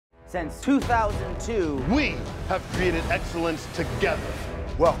Since 2002, we have created excellence together.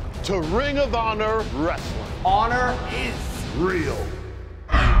 Welcome to Ring of Honor Wrestling. honor is Real.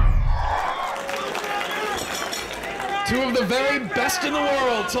 Two of the very best in the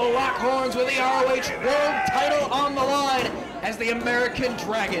world to lock horns with the ROH World title on the line as the American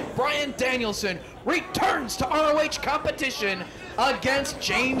Dragon, Bryan Danielson, returns to ROH competition against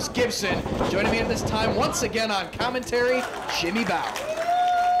James Gibson. Joining me at this time once again on commentary, Jimmy Bow.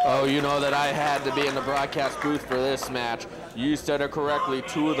 Oh, you know that I had to be in the broadcast booth for this match. You said it correctly,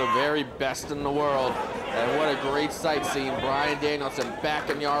 two of the very best in the world. And what a great sight seeing Bryan Danielson back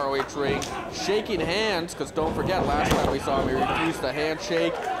in the ROH ring, shaking hands, because don't forget, last time we saw him, he refused the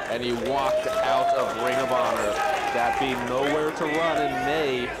handshake, and he walked out of Ring of Honor. That being nowhere to run in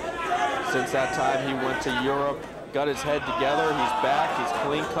May. Since that time, he went to Europe, got his head together, he's back, he's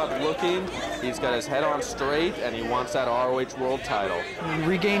clean-cut looking, he's got his head on straight, and he wants that ROH World title. He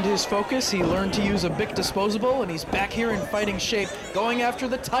regained his focus, he learned to use a big disposable, and he's back here in fighting shape, going after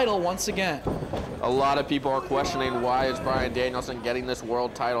the title once again. A lot of people are questioning why is Bryan Danielson getting this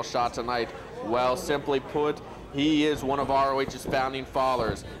world title shot tonight. Well, simply put, he is one of ROH's founding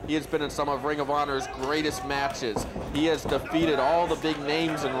fathers. He has been in some of Ring of Honor's greatest matches. He has defeated all the big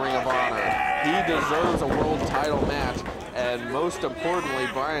names in Ring of Honor. He deserves a world title match. And most importantly,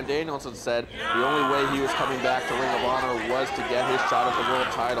 Bryan Danielson said the only way he was coming back to Ring of Honor was to get his shot at the world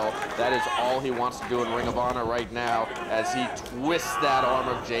title. That is all he wants to do in Ring of Honor right now as he twists that arm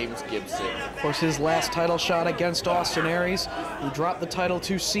of James Gibson. Of course, his last title shot against Austin Aries, who dropped the title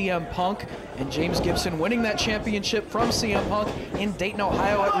to CM Punk, and James Gibson winning that championship from CM Punk in Dayton,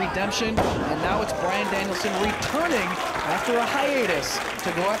 Ohio at Redemption. And now it's Bryan Danielson returning after a hiatus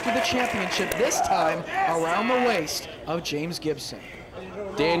to go after the championship, this time around the waist of James Gibson.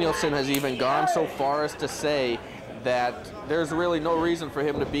 Danielson has even gone so far as to say that there's really no reason for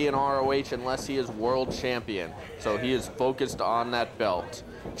him to be in ROH unless he is world champion. So he is focused on that belt.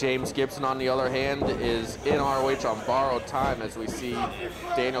 James Gibson, on the other hand, is in ROH on borrowed time as we see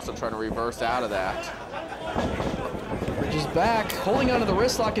Danielson trying to reverse out of that. Bridge is back, holding onto the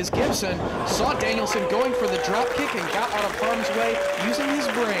wrist lock as Gibson saw Danielson going for the drop kick and got out of harm's way using his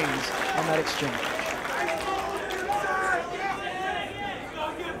brains on that exchange.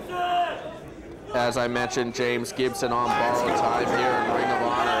 As I mentioned, James Gibson on borrowed time here in Ring of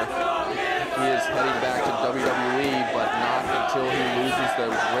Honor. He is heading back to WWE, but not until he loses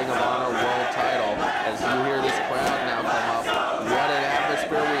the Ring of Honor World title. As you hear this crowd now come up, what an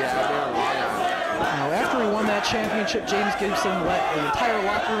atmosphere we have here in Long Island. Now, after he won that championship, James Gibson let the entire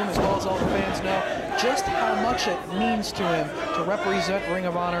locker room, as well as all the fans, know just how much it means to him to represent Ring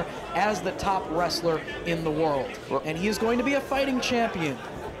of Honor as the top wrestler in the world. And he is going to be a fighting champion.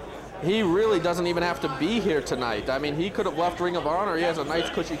 He really doesn't even have to be here tonight. I mean, he could have left Ring of Honor. He has a nice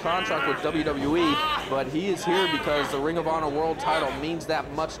cushy contract with WWE, but he is here because the Ring of Honor World title means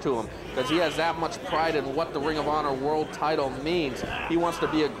that much to him, because he has that much pride in what the Ring of Honor World title means. He wants to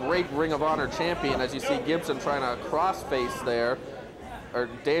be a great Ring of Honor champion, as you see Gibson trying to crossface there, or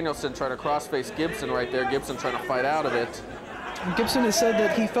Danielson trying to crossface Gibson right there, Gibson trying to fight out of it. Gibson has said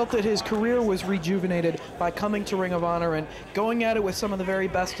that he felt that his career was rejuvenated by coming to Ring of Honor and going at it with some of the very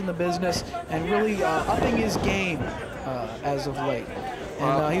best in the business and really upping his game as of late.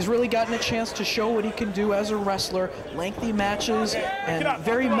 And he's really gotten a chance to show what he can do as a wrestler. Lengthy matches and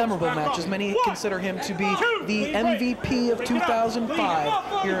very memorable matches. Many consider him to be the MVP of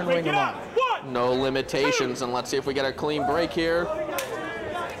 2005 here in Ring of Honor. No limitations, and let's see if we get a clean break here.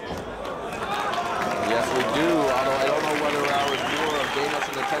 Yes, we do, although I don't know whether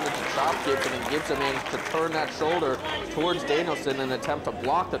Danielson attempted to chop Gibson, and Gibson managed to turn that shoulder towards Danielson in an attempt to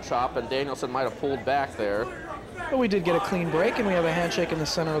block the chop, and Danielson might have pulled back there. But we did get a clean break, and we have a handshake in the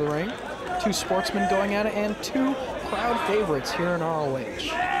center of the ring. Two sportsmen going at it, and two crowd favorites here in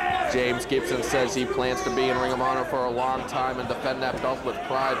ROH. James Gibson says he plans to be in Ring of Honor for a long time and defend that belt with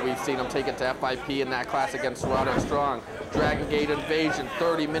pride. We've seen him take it to FIP in that class against Roderick Strong. Dragon Gate Invasion,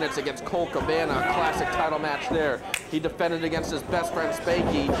 30 minutes against Colt Cabana, a classic title match there. He defended against his best friend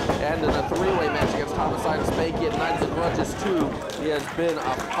Spanky, and in a three-way match against Homicide and Spanky at Night of the Grudges 2. He has been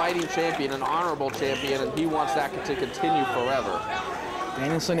a fighting champion, an honorable champion, and he wants that to continue forever.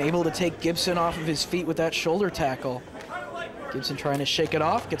 Danielson able to take Gibson off of his feet with that shoulder tackle. Gibson trying to shake it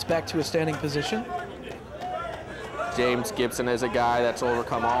off, gets back to a standing position. James Gibson is a guy that's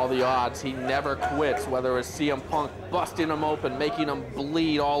overcome all the odds. He never quits, whether it's CM Punk busting him open, making him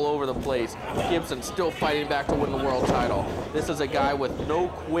bleed all over the place. Gibson still fighting back to win the world title. This is a guy with no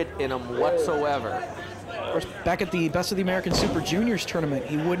quit in him whatsoever. course, back at the Best of the American Super Juniors tournament,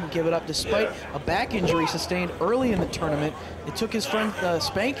 he wouldn't give it up despite a back injury sustained early in the tournament. It took his friend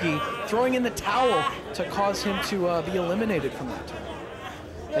Spanky throwing in the towel to cause him to be eliminated from that tournament.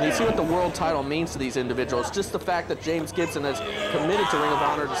 And you see what the world title means to these individuals. Just the fact that James Gibson has committed to Ring of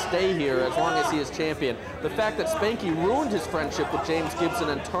Honor to stay here as long as he is champion. The fact that Spanky ruined his friendship with James Gibson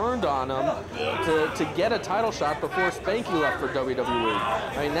and turned on him to get a title shot before Spanky left for WWE.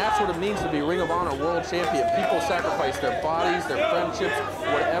 I mean, that's what it means to be Ring of Honor world champion. People sacrifice their bodies, their friendships,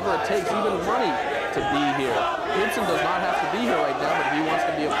 whatever it takes, even money to be here. Gibson does not have to be here right now, but he wants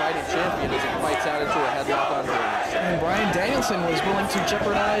to be a fighting champion as he fights out into a headlock on Reynolds. And Bryan Danielson was willing to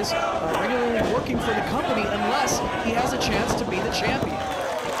jeopardize regularly working for the company unless he has a chance to be the champion.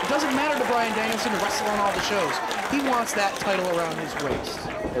 It doesn't matter to Bryan Danielson to wrestle on all the shows. He wants that title around his waist.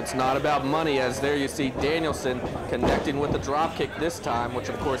 It's not about money, as there you see Danielson connecting with the drop kick this time, which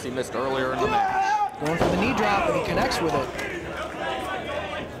of course he missed earlier in the match. Going for the knee drop, and he connects with it.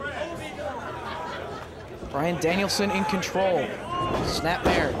 Bryan Danielson in control.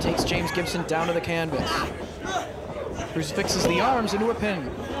 Snapmare takes James Gibson down to the canvas. Crucifixes the arms into a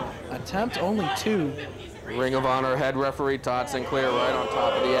pin. Attempt only 2. Ring of Honor head referee Todd Sinclair right on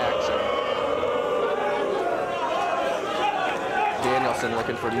top of the action. Danielson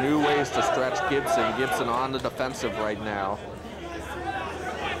looking for new ways to stretch Gibson. Gibson on the defensive right now.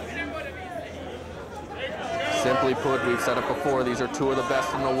 Simply put, we've said it before, these are two of the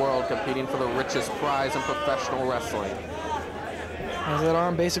best in the world competing for the richest prize in professional wrestling. Has that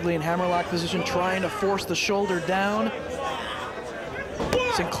arm basically in hammerlock position, trying to force the shoulder down.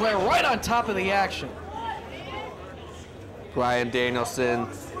 Sinclair right on top of the action. Bryan Danielson,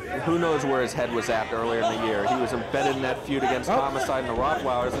 who knows where his head was at earlier in the year. He was embedded in that feud against Homicide and the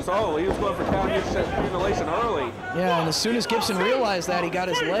Rottweilers. He was going for count mutilation early. Yeah, and as soon as Gibson realized that, he got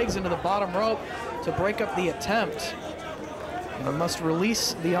his legs into the bottom rope to break up the attempt. And he must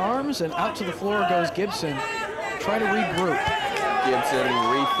release the arms, and out to the floor goes Gibson. Try to regroup. Gibson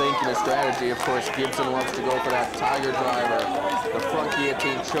rethinking his strategy. Of course, Gibson loves to go for that tiger driver, the front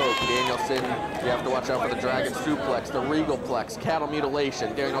guillotine choke. Danielson, you have to watch out for the dragon suplex, the regal plex, cattle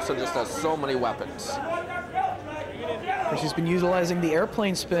mutilation. Danielson just has so many weapons. Of course, he's been utilizing the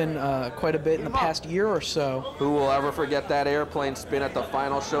airplane spin quite a bit in the past year or so. Who will ever forget that airplane spin at the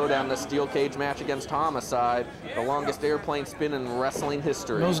final showdown, the steel cage match against Homicide, the longest airplane spin in wrestling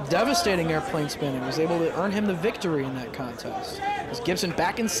history. Most devastating airplane spin, and was able to earn him the victory in that contest. As Gibson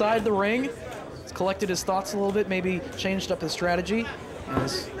back inside the ring, he's collected his thoughts a little bit, maybe changed up his strategy,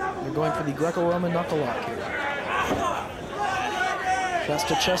 as they're going for the Greco-Roman knuckle lock here. Chest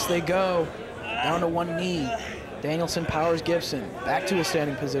to chest they go, down to one knee. Danielson powers Gibson back to a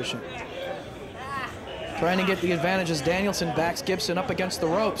standing position. Trying to get the advantage as Danielson backs Gibson up against the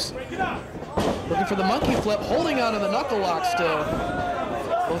ropes. Looking for the monkey flip, holding on to the knuckle lock still.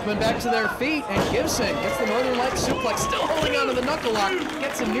 Both men back to their feet, and Gibson gets the Northern Light suplex, still holding on to the knuckle lock,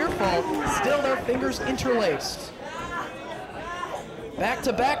 gets a near fall, still their fingers interlaced. Back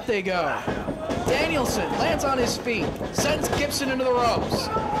to back they go. Danielson lands on his feet, sends Gibson into the ropes.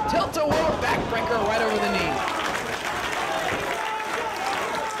 Tilt-a-whirl backbreaker right over the knee.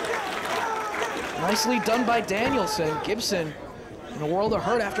 Nicely done by Danielson. Gibson in a world of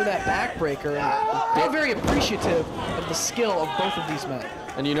hurt after that backbreaker. And very appreciative of the skill of both of these men.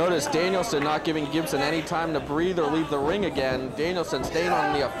 And you notice Danielson not giving Gibson any time to breathe or leave the ring again. Danielson staying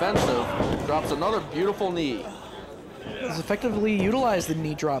on the offensive, drops another beautiful knee. He's effectively utilized the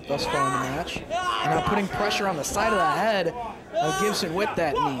knee drop thus far in the match. And now putting pressure on the side of the head of Gibson with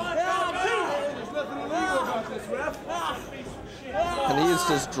that knee. And he is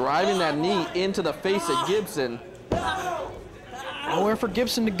just driving that knee into the face of Gibson. Nowhere for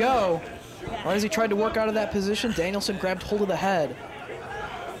Gibson to go. Right as he tried to work out of that position, Danielson grabbed hold of the head.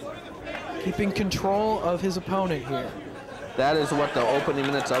 Keeping control of his opponent here. That is what the opening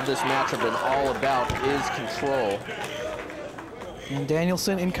minutes of this match have been all about, is control. And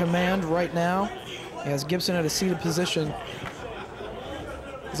Danielson in command right now. He has Gibson at a seated position.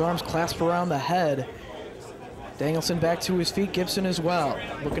 His arms clasped around the head. Danielson back to his feet, Gibson as well.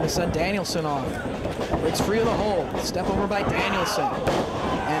 Looking to send Danielson off. Breaks free of the hold. Step over by Danielson.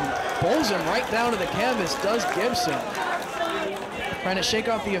 And bowls him right down to the canvas, does Gibson. Trying to shake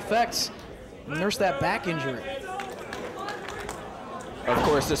off the effects and nurse that back injury. Of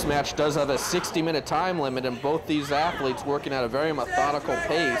course, this match does have a 60-minute time limit, and both these athletes working at a very methodical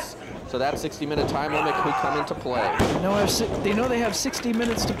pace. So that 60-minute time limit could come into play. They know they have 60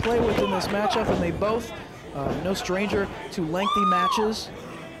 minutes to play with in this matchup, and they both, no stranger to lengthy matches.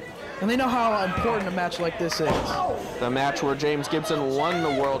 And they know how important a match like this is. The match where James Gibson won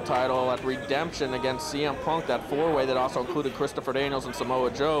the world title at Redemption against CM Punk, that four-way that also included Christopher Daniels and Samoa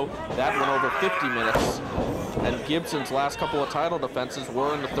Joe, that went over 50 minutes. And Gibson's last couple of title defenses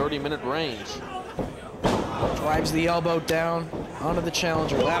were in the 30-minute range. Drives the elbow down onto the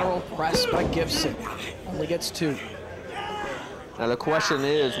challenger. Lateral press by Gibson. Only gets 2. Now the question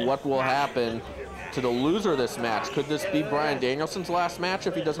is, what will happen to the loser of this match? Could this be Bryan Danielson's last match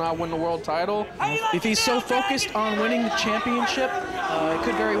if he does not win the world title? If he's so focused on winning the championship, it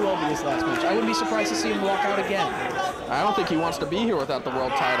could very well be his last match. I wouldn't be surprised to see him walk out again. I don't think he wants to be here without the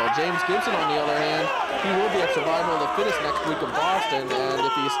world title. James Gibson, on the other hand, he will be at Survival of the Fittest next week in Boston, and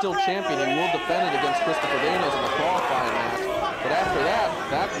if he is still champion, he will defend it against Christopher Daniels in the qualifying match. But after that,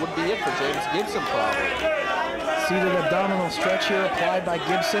 that would be it for James Gibson, probably. Seated abdominal stretch here applied by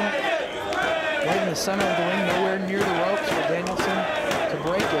Gibson. Right in the center of the ring, nowhere near the ropes for Danielson to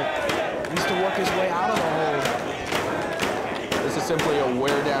break it. He needs to work his way out of the hold. This is simply a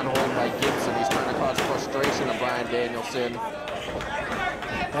wear-down hold by Gibson. He's trying to cause frustration to Bryan Danielson.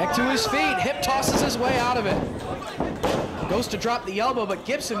 Back to his feet, hip tosses his way out of it. Goes to drop the elbow, but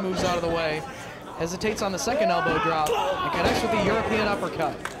Gibson moves out of the way. Hesitates on the second elbow drop and connects with the European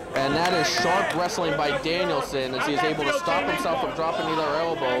uppercut. And that is sharp wrestling by Danielson as he's able to stop himself from dropping either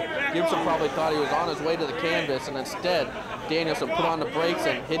elbow. Gibson probably thought he was on his way to the canvas, and instead, Danielson put on the brakes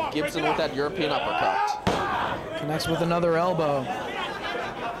and hit Gibson with that European uppercut. Connects with another elbow.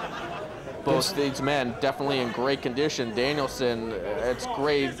 Both these men definitely in great condition. Danielson, it's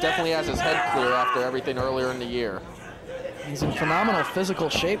great, definitely has his head clear after everything earlier in the year. He's in phenomenal physical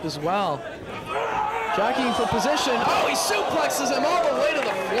shape as well. Jockeying for position. Oh, he suplexes him all the way to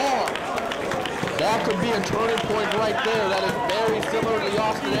the floor. That could be a turning point right there. That is very similar to the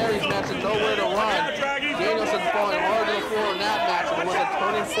Austin Aries match and Nowhere to Run. Danielson's falling hard to the floor in that match, and it was a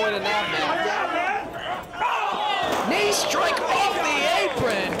turning point in that match. Knee strike off the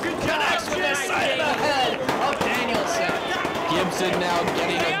apron. Connects with the side of the head of Danielson. Gibson now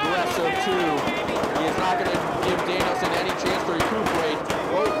getting aggressive too. He is not going to give Danielson any chance to recuperate.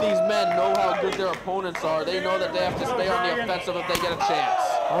 Both these men know how good their opponents are. They know that they have to stay on the offensive if they get a chance.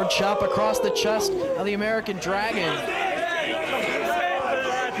 Hard chop across the chest of the American Dragon.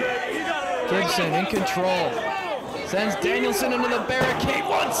 Gibson in control. Sends Danielson into the barricade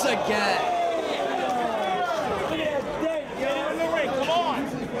once again.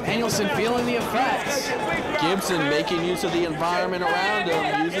 Danielson feeling the effects. Gibson making use of the environment around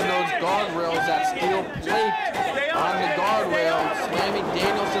him, using those guardrails, that steel plate on the guardrail, slamming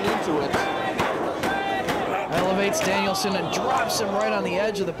Danielson into it. Elevates Danielson and drops him right on the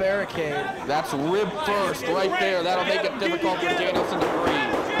edge of the barricade. That's rib first right there. That'll make it difficult for Danielson to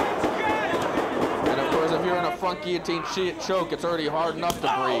breathe. And of course, if you're in a front guillotine choke, it's already hard enough to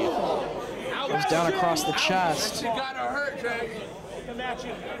breathe. Goes down across the chest.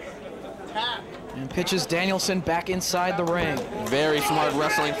 And pitches Danielson back inside the ring. Very smart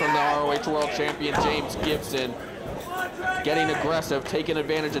wrestling from the ROH World Champion, James Gibson. Getting aggressive, taking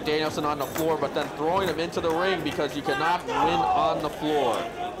advantage of Danielson on the floor, but then throwing him into the ring because you cannot win on the floor.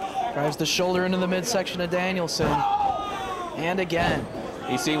 Drives the shoulder into the midsection of Danielson. And again.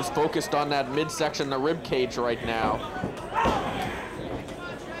 He seems focused on that midsection, the rib cage right now.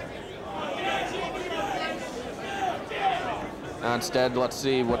 Instead, let's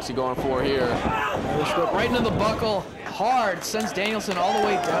see, what's he going for here? Irish whip right into the buckle, hard, sends Danielson all the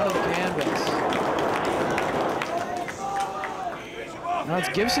way down to the canvas. Now it's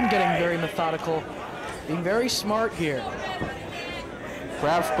Gibson getting very methodical, being very smart here.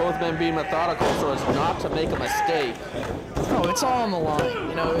 Perhaps both men being methodical so as not to make a mistake. No, it's all on the line.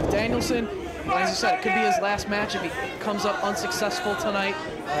 You know, if Danielson, as you said, it could be his last match if he comes up unsuccessful tonight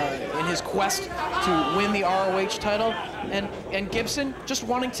in his quest to win the ROH title. And Gibson just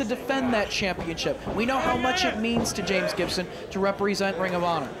wanting to defend that championship. We know how much it means to James Gibson to represent Ring of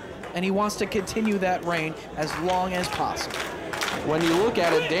Honor. And he wants to continue that reign as long as possible. When you look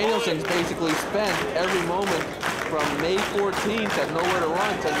at it, Danielson's basically spent every moment from May 14th at Nowhere to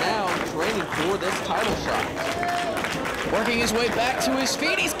Run to now training for this title shot. Working his way back to his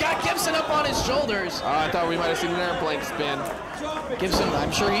feet. He's got Gibson up on his shoulders. I thought we might have seen an airplane spin. Gibson,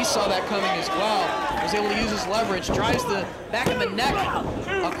 I'm sure he saw that coming as well. Was able to use his leverage, drives the back of the neck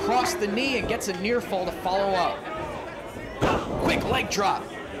across the knee and gets a near fall to follow up. Quick leg drop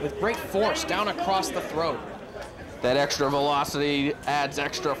with great force down across the throat. That extra velocity adds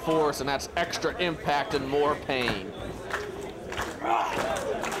extra force, and that's extra impact and more pain.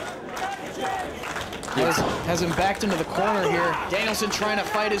 Has him backed into the corner here. Danielson trying to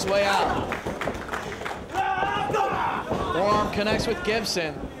fight his way out. Forearm connects with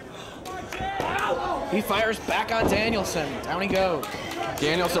Gibson. He fires back on Danielson. Down he goes.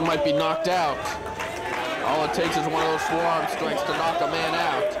 Danielson might be knocked out. All it takes is one of those forearm strikes to knock a man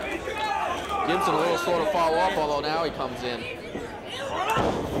out. Gibson a little slow to follow up, although now he comes in.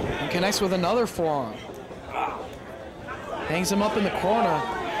 And connects with another forearm. Hangs him up in the corner.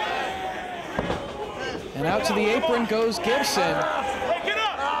 And out to the apron goes Gibson.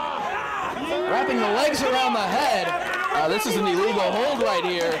 Wrapping the legs around the head. This is an illegal hold right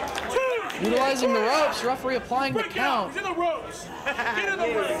here. Utilizing the ropes, referee applying the count.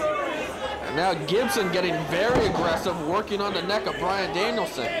 And now Gibson getting very aggressive, working on the neck of Bryan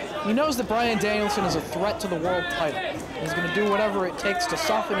Danielson. He knows that Bryan Danielson is a threat to the world title. He's going to do whatever it takes to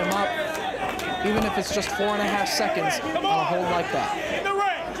soften him up, even if it's just 4.5 seconds on a hold like that.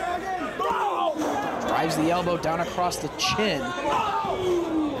 Drives the elbow down across the chin,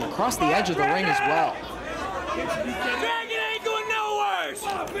 and across the edge of the ring as well.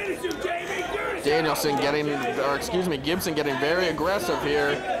 Danielson Gibson getting very aggressive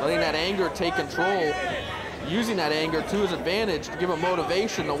here, letting that anger take control, using that anger to his advantage to give him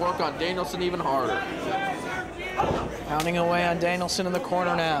motivation to work on Danielson even harder. Pounding away on Danielson in the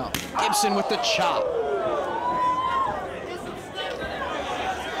corner now. Gibson with the chop.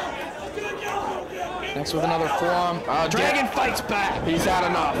 Next with another forearm. Dragon fights back. He's had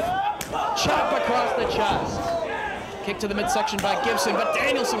enough. Chop across the chest. Kick to the midsection by Gibson, but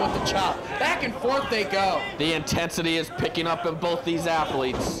Danielson with the chop. Back and forth they go. The intensity is picking up in both these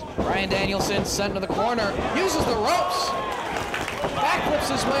athletes. Bryan Danielson sent to the corner, uses the ropes. Backflips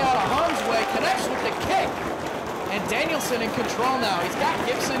his way out of harm's way, connects with the kick. And Danielson in control now. He's got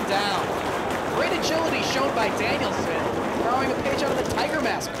Gibson down. Great agility shown by Danielson, borrowing a page out of the Tiger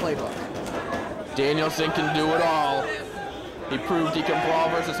Mask playbook. Danielson can do it all. He proved he can brawl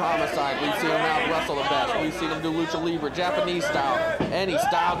versus Homicide. We've seen him out wrestle the best. We've seen him do lucha libre, Japanese style. Any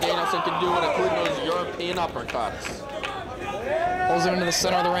style Danielson can do it, including those European uppercuts. Pulls him into the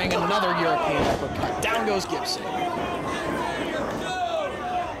center of the ring, another European uppercut. Down goes Gibson.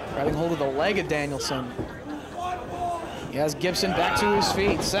 Grabbing hold of the leg of Danielson. He has Gibson back to his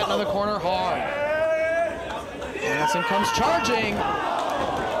feet, set into the corner hard. Danielson comes charging.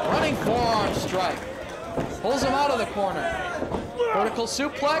 Running forearm strike. Pulls him out of the corner. Vertical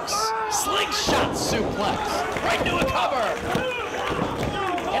suplex, slingshot suplex. Right into a cover.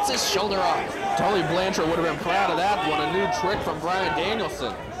 Gets his shoulder off. Tully Blanchard would have been proud of that one. A new trick from Bryan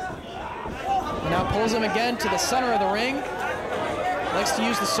Danielson. And now pulls him again to the center of the ring. Likes to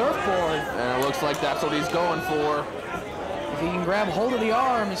use the surfboard. And it looks like that's what he's going for. If he can grab hold of the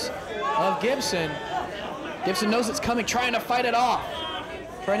arms of Gibson, Gibson knows it's coming, trying to fight it off.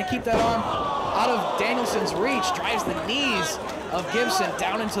 Trying to keep that arm out of Danielson's reach, drives the knees of Gibson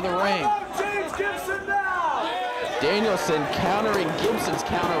down into the ring. Danielson countering Gibson's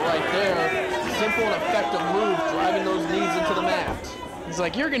counter right there. Simple and effective move, driving those knees into the mat. He's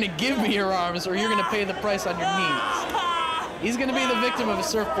like, you're going to give me your arms or you're going to pay the price on your knees. He's going to be the victim of a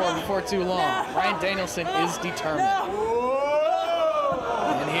surfboard before too long. Bryan Danielson is determined.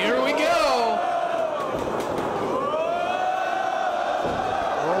 And here we go.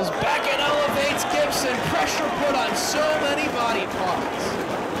 Rolls back and elevates Gibson. Pressure put on so many body parts.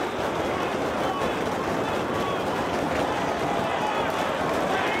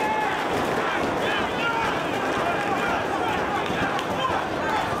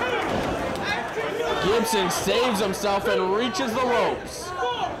 Gibson saves himself and reaches the ropes.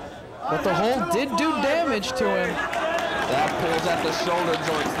 But the hold did do damage to him. That pulls at the shoulder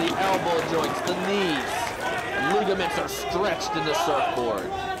joints, the elbow joints, the knees. Ligaments are stretched in the surfboard.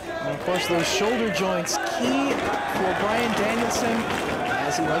 And of course, those shoulder joints key for Bryan Danielson,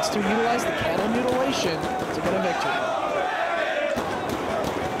 as he likes to utilize the cattle mutilation to get a victory.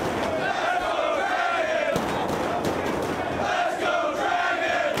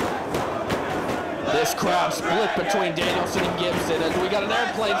 This crowd split between Danielson and Gibson as we got an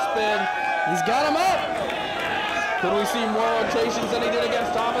airplane spin. He's got him up. Could we see more rotations than he did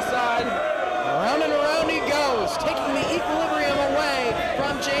against Homicide? Around and around he goes, taking the equilibrium away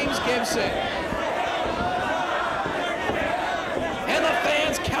from James Gibson. And the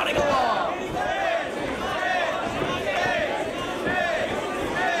fans counting along.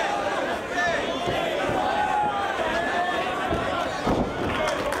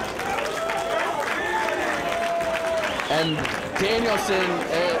 And Danielson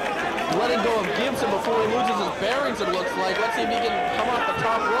letting go of Gibson before he loses his bearings, it looks like. Let's see if he can come off the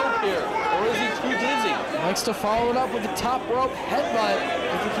top rope here. Or is he too dizzy? Likes to follow it up with the top rope headbutt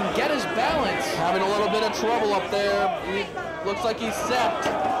if he can get his balance. Having a little bit of trouble up there. Looks like he's set.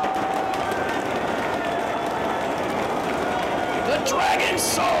 The dragon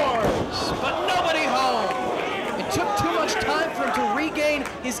soars, but nobody home.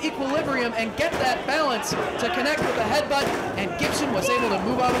 equilibrium and get that balance to connect with the headbutt, and Gibson was able to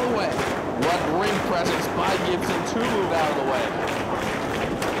move out of the way. What ring presence by Gibson to move out of the way.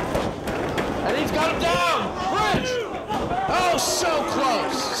 And he's got him down! Bridge! Oh, so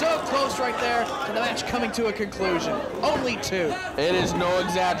close right there to the match coming to a conclusion. Only 2. It is no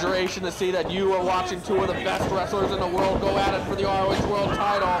exaggeration to see that you are watching 2 of the best wrestlers in the world go at it for the ROH World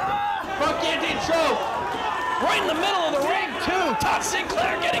title. Front guillotine choke! Right in the middle of the ring, too. Todd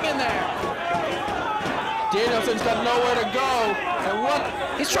Sinclair getting in there. Danielson's got nowhere to go. And what?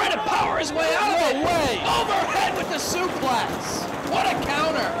 He's trying to power his way out of it. No way! Overhead with the suplex. What a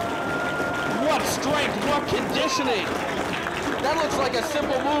counter. What strength, what conditioning. That looks like a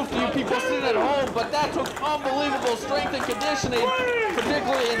simple move to you people sitting at home, but that took unbelievable strength and conditioning,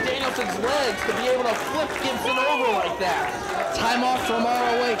 particularly in Danielson's legs, to be able to flip Gibson over like that. Time off from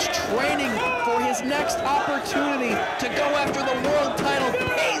ROH, training for his next opportunity to go after the world title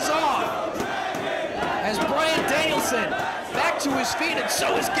pays off. As Bryan Danielson back to his feet, and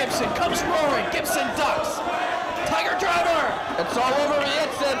so is Gibson, comes roaring, Gibson ducks. Tiger driver! It's all over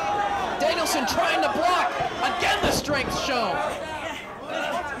Gibson. Danielson trying to block. Again, the strength shown.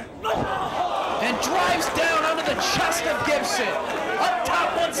 And drives down onto the chest of Gibson. Up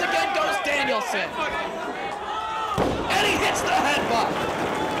top once again goes Danielson. And he hits the headbutt.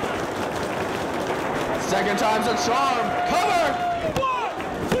 Second time's a charm. Cover.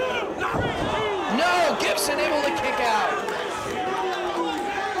 No, Gibson able to kick out.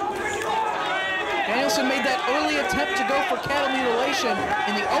 Danielson made that early attempt to go for cattle mutilation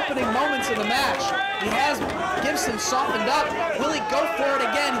in the opening moments of the match. He has Gibson softened up. Will he go for it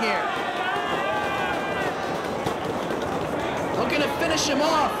again here? Looking to finish him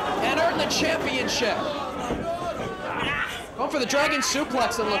off and earn the championship. Going for the Dragon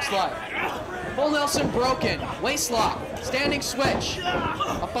Suplex, it looks like. Full Nelson broken. Waist lock. Standing switch.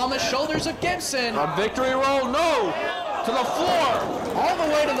 Up on the shoulders of Gibson. A victory roll, no! To the floor! All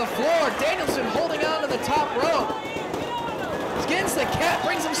the way to the floor. Danielson holding on to the top rope. Skins the cat,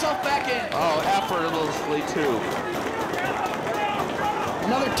 brings himself back in. Oh, effortlessly too.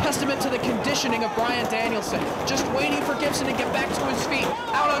 Another testament to the conditioning of Bryan Danielson. Just waiting for Gibson to get back to his feet.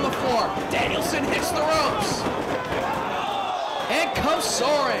 Out on the floor. Danielson hits the ropes. And comes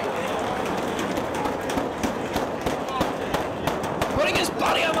soaring. Putting his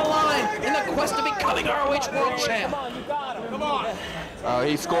body on the line in the quest of becoming ROH World Champ. Come on.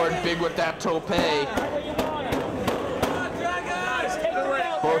 He scored big with that tope.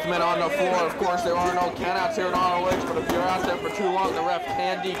 Both men on the floor. Of course, there are no countouts here in ROH, but if you're out there for too long, the ref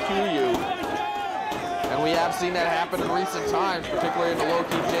can DQ you. And we have seen that happen in recent times, particularly in the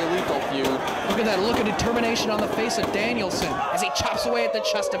low-key Jay Lethal feud. Look at that look of determination on the face of Danielson as he chops away at the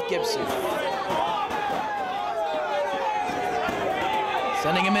chest of Gibson.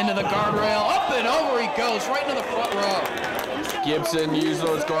 Sending him into the guardrail. Up and over he goes, right into the front row. Gibson used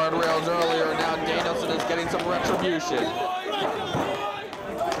those guardrails earlier, and now Danielson is getting some retribution.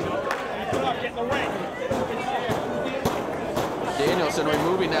 Danielson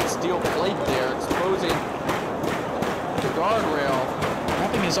removing that steel plate there, exposing the guardrail.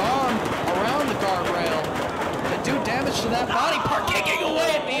 Wrapping his arm around the guardrail to do damage to that body part, kicking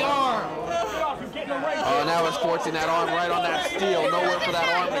away at the arm. Oh, now it's forcing that arm right on that steel. Nowhere for that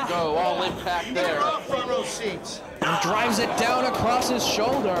arm to go. All impact there. And drives it down across his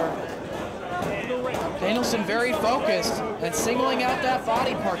shoulder. Danielson very focused and singling out that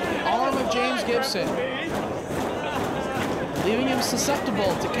body part, the arm of James Gibson. Leaving him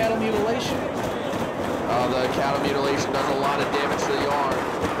susceptible to cattle mutilation. The cattle mutilation does a lot of damage to the arm.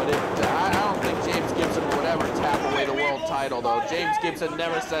 But I don't think James Gibson would ever tap away the world title, though. James Gibson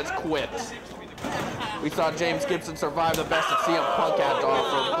never says quit. We saw James Gibson survive the best that CM Punk had to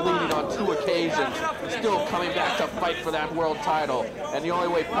offer, bleeding on 2 occasions, still coming back to fight for that world title. And the only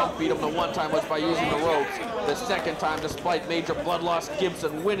way Punk beat him the one time was by using the ropes. The second time, despite major blood loss,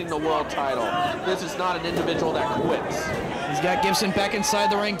 Gibson winning the world title. This is not an individual that quits. He's got Gibson back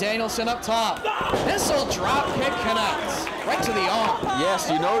inside the ring. Danielson up top. Missile drop kick connects right to the arm. Yes,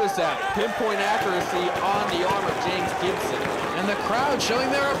 you notice that. Pinpoint accuracy on the arm of James Gibson. And the crowd showing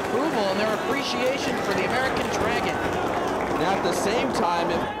their approval and their appreciation for the American Dragon. Now at the same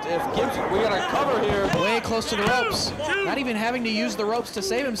time, if Gibson, we got a cover here. Way close to the ropes. Not even having to use the ropes to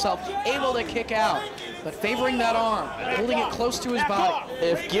save himself. Able to kick out. But favoring that arm. Holding it close to his body.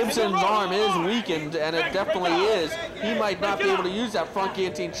 If Gibson's arm is weakened, and it definitely is, he might not be able to use that front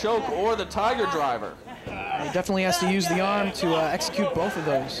guillotine choke or the Tiger driver. He definitely has to use the arm to execute both of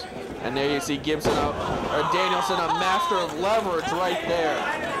those. And there you see Gibson, Danielson, a master of leverage right there.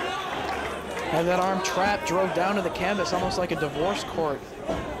 Had that arm trapped, drove down to the canvas almost like a divorce court.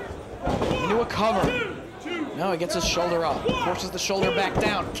 into a cover. No, he gets his shoulder up, forces the shoulder back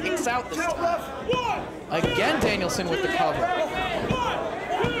down, kicks out this time. Again, Danielson with the cover.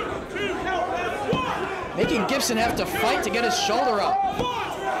 Making Gibson have to fight to get his shoulder up.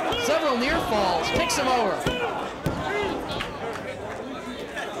 Several near falls, kicks him over.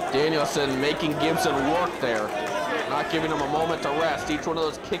 Danielson making Gibson work there, not giving him a moment to rest. Each one of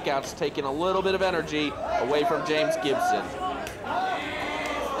those kickouts taking a little bit of energy away from James Gibson.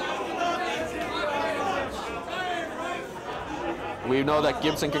 We know that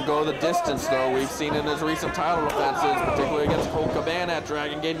Gibson can go the distance, though. We've seen in his recent title defenses, particularly against Colt Cabana at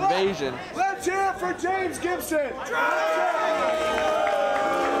Dragon Gate Invasion. Let's hear it for James Gibson.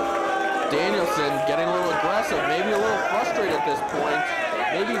 Danielson getting a little aggressive, maybe a little frustrated at this point.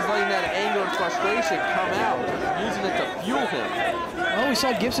 Maybe he's letting that anger and frustration come out, using it to fuel him. Well, we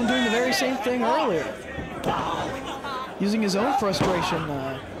saw Gibson doing the very same thing earlier. Using his own frustration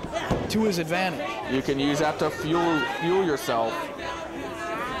to his advantage. You can use that to fuel yourself.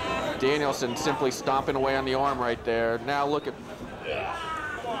 Danielson simply stomping away on the arm right there. Now look at...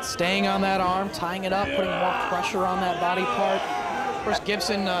 Staying on that arm, tying it up, putting more pressure on that body part. Of course,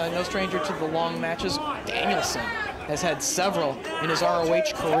 Gibson, no stranger to the long matches. Danielson has had several in his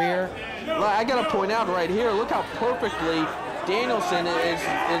ROH career. Well, I gotta point out right here, look how perfectly Danielson is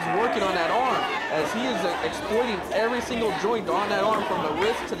working on that arm, as he is exploiting every single joint on that arm, from the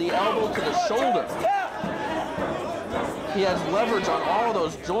wrist to the elbow to the shoulder. He has leverage on all of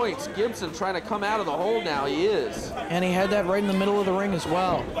those joints. Gibson trying to come out of the hole now, he is. And he had that right in the middle of the ring as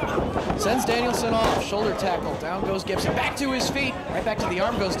well. Sends Danielson off, shoulder tackle, down goes Gibson, back to his feet, right back to the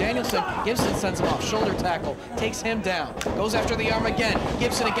arm goes Danielson. Gibson sends him off, shoulder tackle, takes him down, goes after the arm again.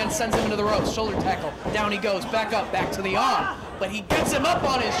 Gibson again sends him into the ropes, shoulder tackle, down he goes, back up, back to the arm. But he gets him up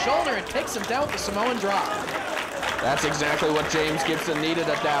on his shoulder and takes him down with the Samoan drop. That's exactly what James Gibson needed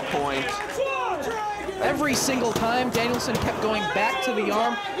at that point. Every single time Danielson kept going back to the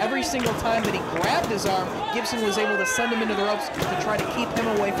arm, every single time that he grabbed his arm, Gibson was able to send him into the ropes to try to keep him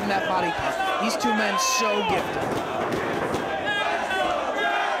away from that body part. These two men so gifted.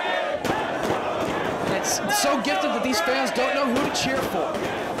 And it's so gifted that these fans don't know who to cheer for.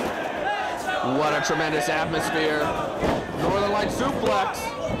 What a tremendous atmosphere. Northern Light suplex.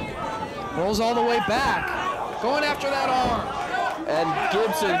 Rolls all the way back, going after that arm. And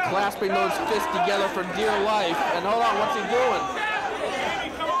Gibson clasping those fists together for dear life. And hold on, what's he doing?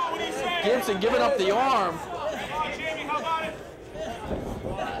 Gibson giving up the arm.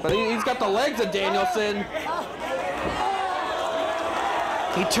 But he's got the legs of Danielson.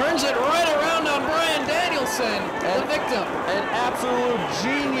 He turns it right around on Bryan Danielson, the victim. An absolute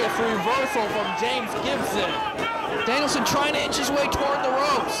genius reversal from James Gibson. Danielson trying to inch his way toward the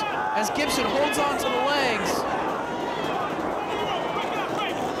ropes as Gibson holds on to the legs.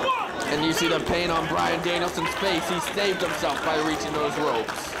 And you see the pain on Bryan Danielson's face. He saved himself by reaching those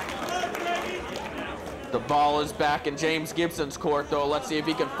ropes. The ball is back in James Gibson's court, though. Let's see if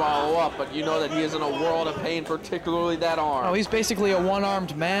he can follow up. But you know that he is in a world of pain, particularly that arm. Oh, he's basically a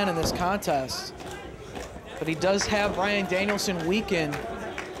one-armed man in this contest. But he does have Bryan Danielson weakened,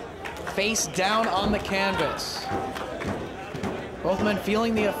 face down on the canvas. Both men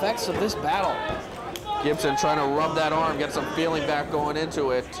feeling the effects of this battle. Gibson trying to rub that arm, get some feeling back going into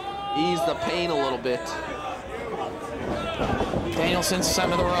it. Ease the pain a little bit. Danielson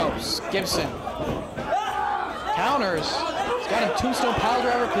sent to the ropes. Gibson counters. He's got a tombstone pile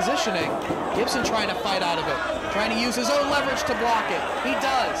driver positioning. Gibson trying to fight out of it. Trying to use his own leverage to block it. He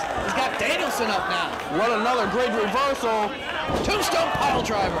does. He's got Danielson up now. What another great reversal. Tombstone pile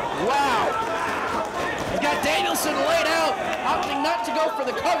driver. Wow. He's got Danielson laid out, opting not to go for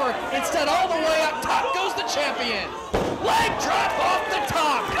the cover. Instead, all the way up top goes the champion. Leg drop off the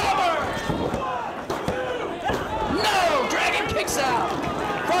top. Cover. No. Dragon kicks out.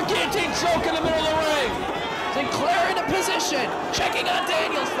 Front guillotine choke in the middle of the ring. Sinclair into position. Checking on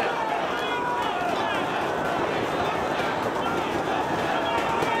Danielson.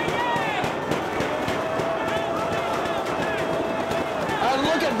 And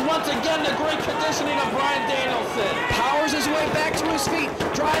look at, once again, the great conditioning of Bryan Danielson. Powers his way back to his feet.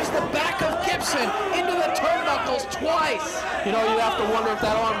 Drives the back of Gibson into the turnbuckles twice. You know, you have to wonder if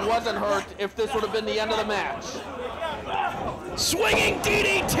that arm wasn't hurt, if this would have been the end of the match. Swinging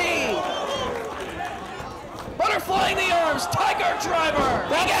DDT. Butterflying the arms. Tiger driver.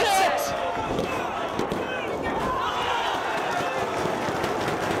 He gets it.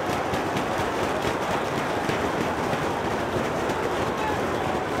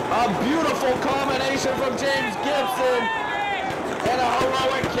 A beautiful combination from James Gibson and a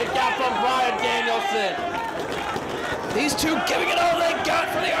heroic kick out from Bryan Danielson. These two giving it all they got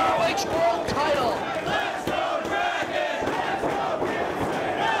for the ROH World title.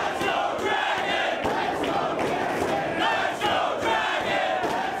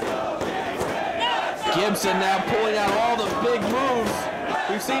 Gibson now pulling out all the big moves.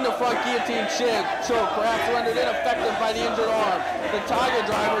 We've seen the front guillotine choke, perhaps rendered ineffective by the injured arm. The Tiger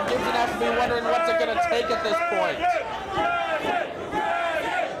Driver, Gibson has to be wondering what's it going to take at this point.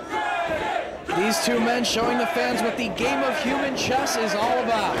 These two men showing the fans what the game of human chess is all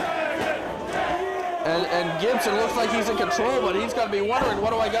about. And Gibson looks like he's in control, but he's got to be wondering,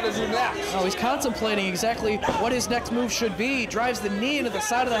 what do I got to do next? Oh, he's contemplating exactly what his next move should be. Drives the knee into the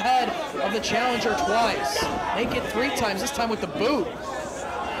side of the head of the challenger twice. Make it 3 times, this time with the boot.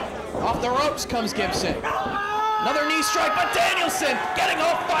 Off the ropes comes Gibson. Another knee strike, but Danielson getting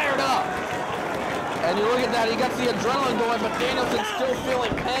all fired up. And you look at that, he got the adrenaline going, but Danielson's still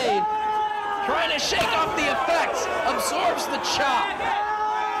feeling pain. Trying to shake off the effects, absorbs the chop.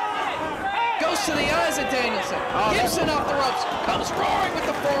 Goes to the eyes of Danielson. Gibson off the ropes, comes roaring with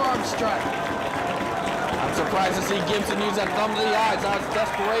the forearm strike. I'm surprised to see Gibson use that thumb to the eyes. That was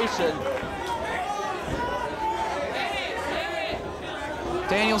desperation.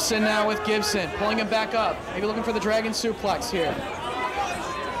 Danielson now with Gibson, pulling him back up. Maybe looking for the dragon suplex here.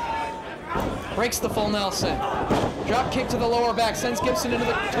 Breaks the full Nelson. Drop kick to the lower back, sends Gibson into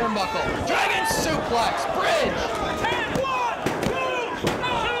the turnbuckle. Dragon suplex, bridge.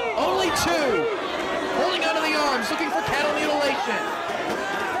 Only 2. Holding onto the arms, looking for cattle mutilation.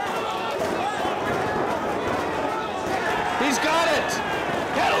 He's got it.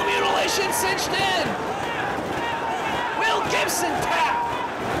 Cattle mutilation cinched in. Will Gibson tap?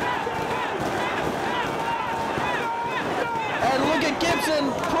 And look at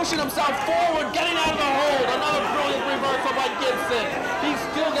Gibson pushing himself forward, getting out of the hold. Another brilliant reversal by Gibson. He's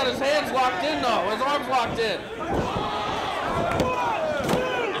still got his hands locked in though, his arms locked in.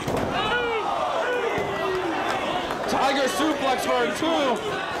 Tiger suplex for a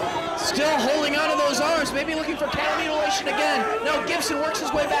 2. Still holding onto those arms, maybe looking for cattle mutilation again. No, Gibson works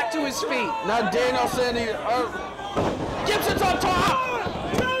his way back to his feet. Now Danielson, Gibson's on top!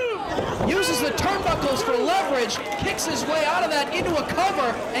 Uses the turnbuckles for leverage, kicks his way out of that into a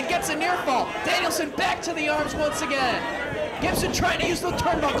cover, and gets a near fall. Danielson back to the arms once again. Gibson trying to use the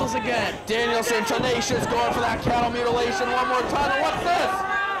turnbuckles again. Danielson tenacious, going for that cattle mutilation one more time. And what's this?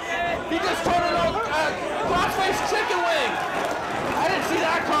 He just turned it on crossface chicken wing. I didn't see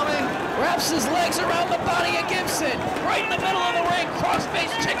that coming. Wraps his legs around the body of Gibson. Right in the middle of the ring,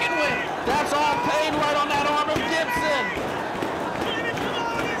 crossface chicken wing. That's all pain right on that arm of Gibson.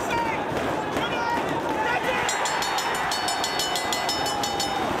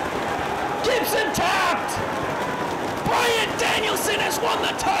 Gibson tapped! Bryan Danielson has won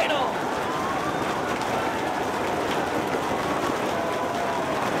the title!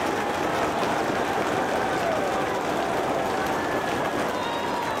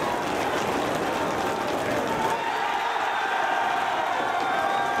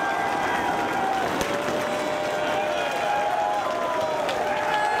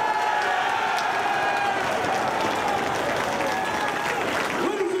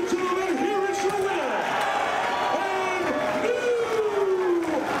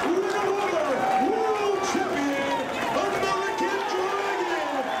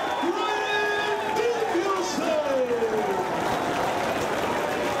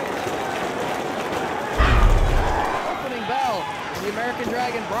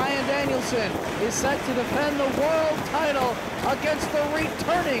 Bryan Danielson is set to defend the world title against the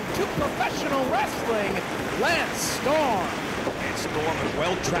returning to professional wrestling, Lance Storm. And Storm, a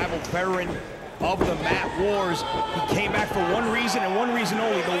well-traveled veteran of the mat wars. He came back for one reason and one reason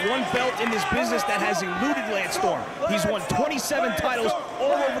only, the one belt in this business that has eluded Lance Storm. He's won 27 titles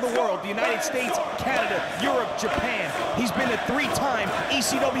all over the world, the United States, Canada, Europe, Japan. He's been a 3-time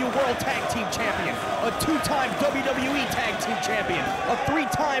ECW World Tag Team Champion, a 2-time WWE Tag Team Champion, a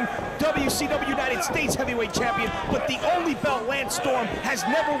 3-time WCW United States Heavyweight Champion, but the only belt Lance Storm has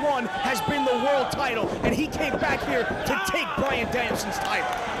never won has been the world title, and he came back here to take Bryan Danielson's title.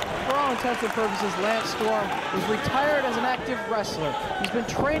 For all intents and purposes, Lance Storm is retired as an active wrestler. He's been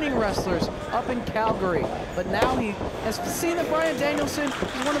training wrestlers up in Calgary, but now he has seen that Bryan Danielson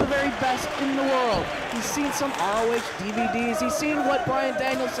is one of the very best in the world. He's seen some ROH DVDs. He's seen what Bryan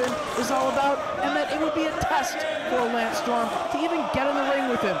Danielson is all about, and that it would be a test for Lance Storm to even get in the ring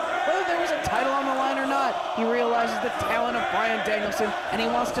with him. Whether there was a title on the line or not, he realizes the talent of Bryan Danielson, and he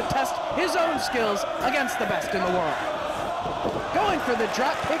wants to test his own skills against the best in the world. Going for the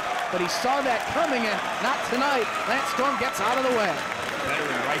drop kick, but he saw that coming, and not tonight. Lance Storm gets out of the way.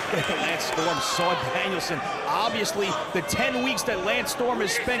 Veteran right Lance Storm saw Danielson. Obviously, the 10 weeks that Lance Storm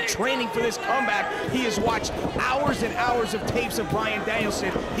has spent training for this comeback, he has watched hours and hours of tapes of Bryan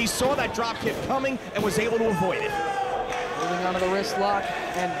Danielson. He saw that drop kick coming and was able to avoid it. Moving on to the wrist lock,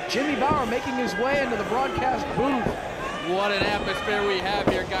 and Jimmy Bauer making his way into the broadcast booth. What an atmosphere we have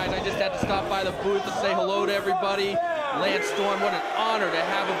here, guys. I just had to stop by the booth to say hello to everybody. Lance Storm, what an honor to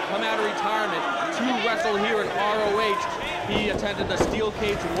have him come out of retirement to wrestle here in ROH. He attended the Steel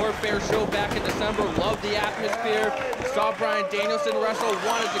Cage Warfare show back in December, loved the atmosphere, saw Bryan Danielson wrestle,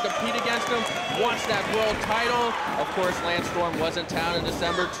 wanted to compete against him, wants that world title. Of course, Lance Storm was in town in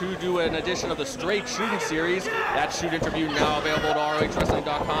December to do an edition of the Straight Shooting Series. That shoot interview now available at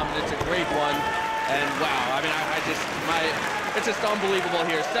ROHWrestling.com, and it's a great one. And wow, I mean, it's just unbelievable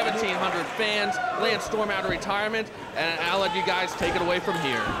here. 1,700 fans, Lance Storm out of retirement, and I'll let you guys take it away from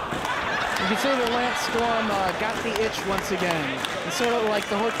here. You can say that Lance Storm got the itch once again. It's sort of like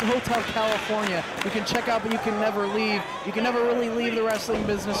the Hotel California. You can check out, but you can never leave. You can never really leave the wrestling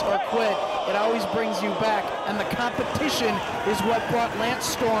business or quit. It always brings you back, and the competition is what brought Lance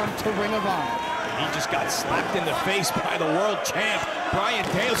Storm to Ring of Honor. He just got slapped in the face by the world champ. Bryan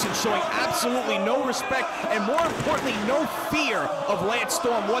Danielson showing absolutely no respect and, more importantly, no fear of Lance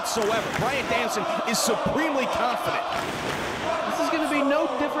Storm whatsoever. Bryan Danielson is supremely confident. This is going to be no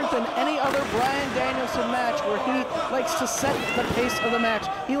different than any other Bryan Danielson match where he likes to set the pace of the match.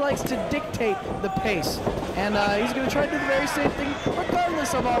 He likes to dictate the pace. And he's going to try to do the very same thing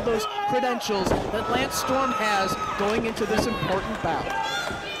regardless of all those credentials that Lance Storm has going into this important bout.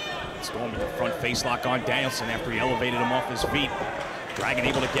 Storm with the front face lock on Danielson after he elevated him off his feet. Dragon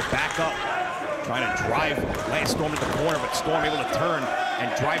able to get back up, trying to drive Lance Storm to the corner, but Storm able to turn and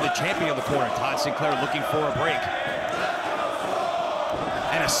drive the champion to the corner. Todd Sinclair looking for a break.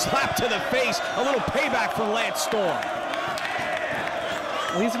 And a slap to the face, a little payback for Lance Storm.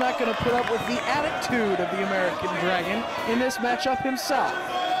 Well, he's not going to put up with the attitude of the American Dragon in this matchup himself.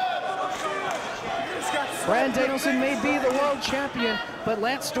 Bryan Danielson may be the world champion, but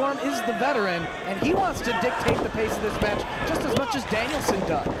Lance Storm is the veteran, and he wants to dictate the pace of this match just as much as Danielson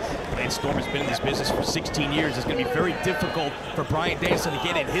does. Lance Storm has been in this business for 16 years. It's going to be very difficult for Bryan Danielson to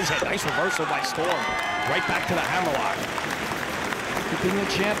get in his head. Nice reversal by Storm. Right back to the hammerlock. Keeping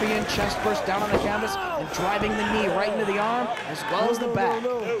the champion chest first down on the canvas and driving the knee right into the arm as well as the back.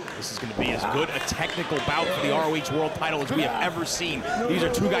 This is going to be as good a technical bout for the ROH World title as we have ever seen. These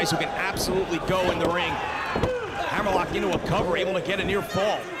are two guys who can absolutely go in the ring. Hammerlock into a cover, able to get a near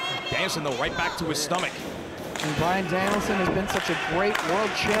fall. Danielson, though, right back to his stomach. And Bryan Danielson has been such a great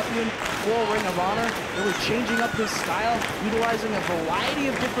world champion for Ring of Honor, really changing up his style, utilizing a variety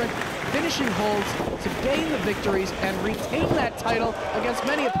of different finishing holds to gain the victories and retain that title against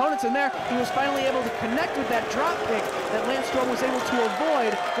many opponents. And there, he was finally able to connect with that drop kick that Lance Storm was able to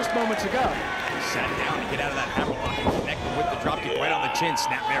avoid just moments ago. He sat down to get out of that hammerlock and connected with the drop kick right on the chin.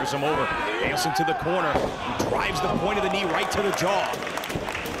 Snapmares him over. Danielson to the corner. He drives the point of the knee right to the jaw.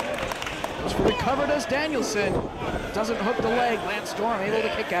 Just recovered as Danielson. Doesn't hook the leg. Lance Storm able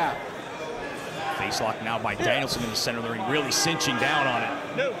to kick out. Face lock now by Danielson in the center of the ring, really cinching down on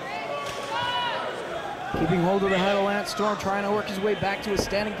it. Keeping hold of the head of Lance Storm, trying to work his way back to his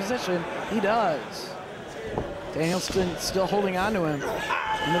standing position. He does. Danielson still holding on to him.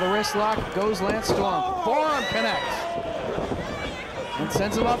 Into the wrist lock goes Lance Storm. Forearm connects. And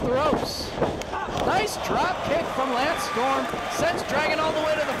sends him off the ropes. Nice drop kick from Lance Storm. Sends Dragon all the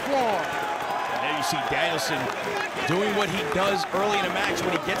way to the floor. And there you see Danielson doing what he does early in a match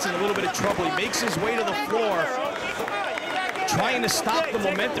when he gets in a little bit of trouble. He makes his way to the floor, trying to stop the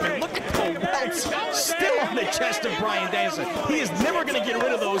momentum. And look at the welts still on the chest of Bryan Danielson. He is never going to get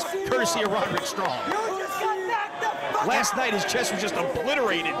rid of those, courtesy of Roderick Strong. Last night, his chest was just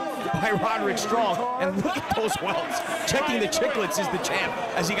obliterated by Roderick Strong. And look at those welts. Checking the chiclets is the champ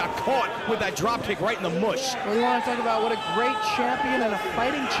as he got caught with that drop kick right in the mush. Well, you want to talk about what a great champion and a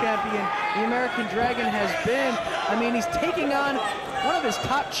fighting champion the American Dragon has been. I mean, he's taking on one of his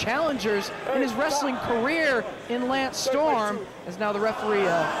top challengers in his wrestling career in Lance Storm, as now the referee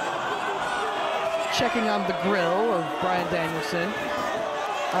checking on the grill of Bryan Danielson.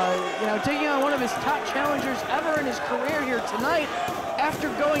 You know, taking on one of his top challengers ever in his career here tonight after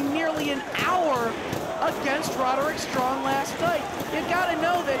going nearly an hour against Roderick Strong last night. You gotta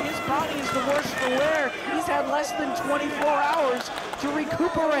know that his body is the worse for wear. He's had less than 24 hours to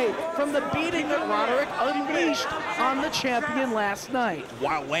recuperate from the beating that Roderick unleashed on the champion last night.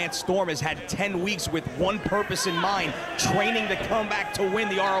 While Lance Storm has had 10 weeks with one purpose in mind, training to come back to win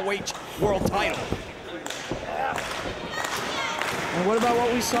the ROH World title. And what about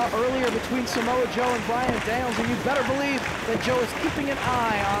what we saw earlier between Samoa Joe and Bryan Danielson? You better believe that Joe is keeping an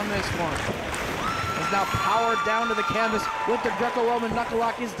eye on this one. He's now powered down to the canvas with the Greco-Roman knuckle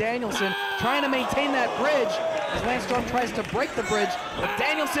lock is Danielson, trying to maintain that bridge as Lance Storm tries to break the bridge, but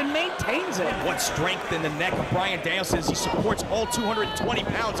Danielson maintains it. What strength in the neck of Bryan Danielson as he supports all 220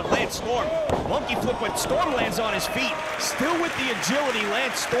 pounds of Lance Storm. Monkey flip, but Storm lands on his feet. Still with the agility,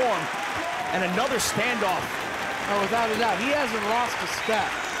 Lance Storm. And another standoff. Oh, without a doubt, he hasn't lost a step.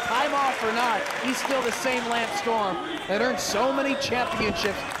 Time off or not, he's still the same Lance Storm that earned so many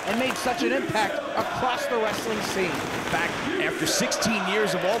championships and made such an impact across the wrestling scene. In fact, after 16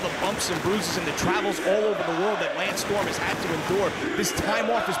 years of all the bumps and bruises and the travels all over the world that Lance Storm has had to endure, this time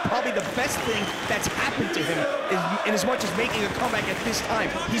off is probably the best thing that's happened to him in as much as making a comeback at this time.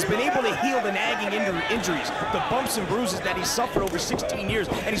 He's been able to heal the nagging injuries, the bumps and bruises that he's suffered over 16 years,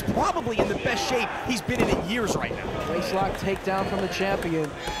 and he's probably in the best shape he's been in years right now. Waistlock takedown from the champion,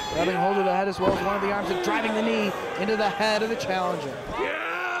 grabbing hold of the head as well as one of the arms and driving the knee into the head of the challenger.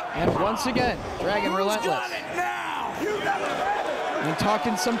 And once again, Dragon relentless. And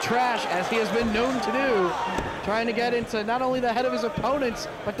talking some trash, as he has been known to do, trying to get into not only the head of his opponents,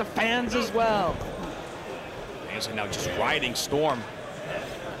 but the fans as well. Danielson now just riding Storm,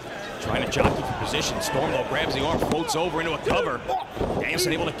 trying to jockey for position. Storm, though, grabs the arm, floats over into a cover.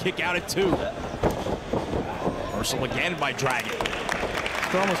 Danielson able to kick out at 2. Reversal again by Dragon.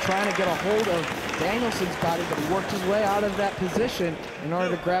 Storm was trying to get a hold of Danielson's body, but he worked his way out of that position in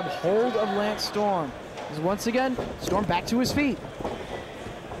order to grab hold of Lance Storm. As once again, Storm back to his feet.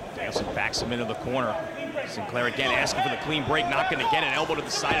 Danielson backs him into the corner. Sinclair again asking for the clean break, not going to get an elbow to the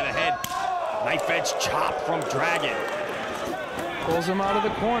side of the head. Knife edge chop from Dragon. Pulls him out of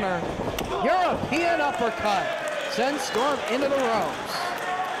the corner. European uppercut. Sends Storm into the ropes.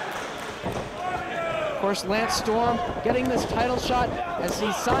 Of course, Lance Storm getting this title shot as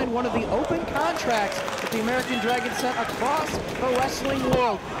he signed one of the open contracts that the American Dragon sent across the wrestling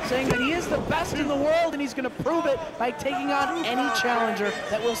world, saying that he is the best in the world and he's going to prove it by taking on any challenger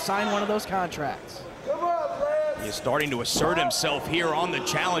that will sign one of those contracts. He is starting to assert himself here on the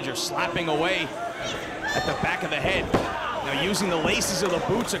challenger, slapping away at the back of the head. Now using the laces of the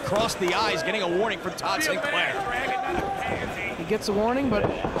boots across the eyes, getting a warning from Todd Sinclair. He gets a warning, but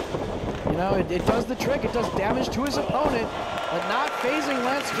you know, it does the trick. It does damage to his opponent, but not phasing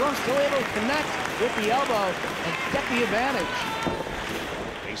Lance Storm, still able to connect with the elbow and get the advantage.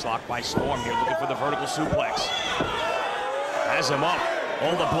 Face lock by Storm here, looking for the vertical suplex. Has him up.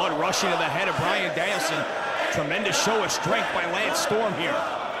 All the blood rushing to the head of Bryan Danielson. Tremendous show of strength by Lance Storm here.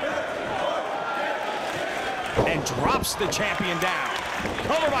 And drops the champion down.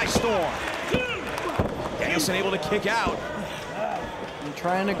 Cover by Storm. Danielson able to kick out. And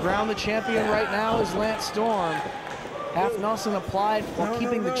trying to ground the champion right now is Lance Storm. Half Nelson applied for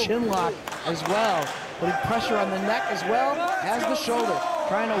keeping the chin lock as well. Putting pressure on the neck as well as the shoulder.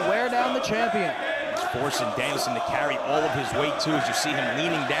 Trying to wear down the champion. He's forcing Danielson to carry all of his weight too, as you see him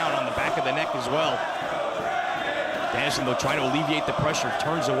leaning down on the back of the neck as well. Danielson, though, trying to alleviate the pressure,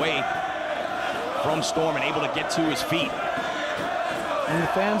 turns away from Storm and able to get to his feet. And the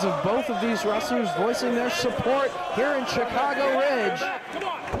fans of both of these wrestlers voicing their support here in Chicago Ridge.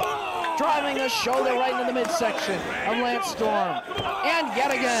 Driving a shoulder right into the midsection of Lance Storm. And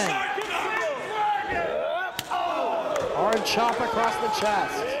yet again. Hard chop across the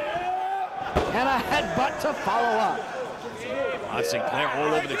chest. And a headbutt to follow up. Sinclair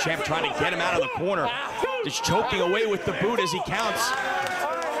all over the champ, trying to get him out of the corner. Just choking away with the boot as he counts.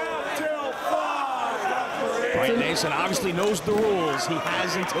 Bryan Danielson obviously knows the rules. He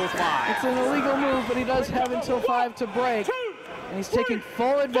has until 5. It's an illegal move, but he does have until 5 to break. And he's taking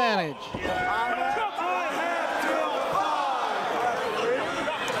full advantage.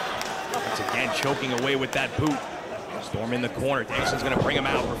 Once again, choking away with that boot. Storm in the corner. Danielson's going to bring him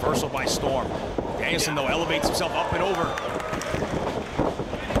out. Reversal by Storm. Danielson, though, elevates himself up and over.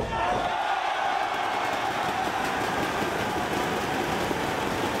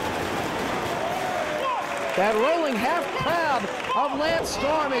 That rolling half crab of Lance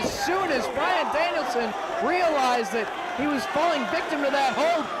Storm, as soon as Bryan Danielson realized that he was falling victim to that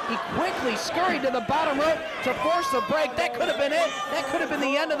hold, he quickly scurried to the bottom rope to force a break. That could have been it. That could have been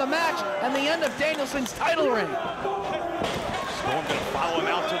the end of the match and the end of Danielson's title reign. Storm going to follow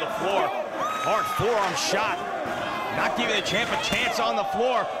him out to the floor. Hard forearm shot. Not giving the champ a chance on the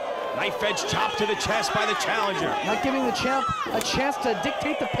floor. Knife edge chop to the chest by the challenger. Not giving the champ a chance to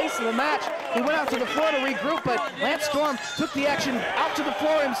dictate the pace of the match. He went out to the floor to regroup, but Lance Storm took the action out to the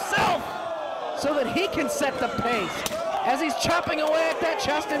floor himself so that he can set the pace as he's chopping away at that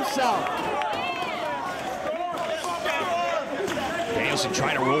chest himself. Danielson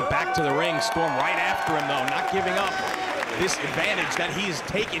trying to roll back to the ring. Storm right after him, though, not giving up this advantage that he has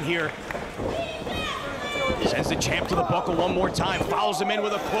taken here. Sends the champ to the buckle one more time, follows him in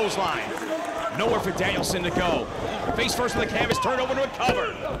with a clothesline. Nowhere for Danielson to go. Face first on the canvas, turn over to a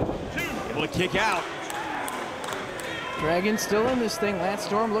cover. Able to kick out. Dragon still in this thing. Lance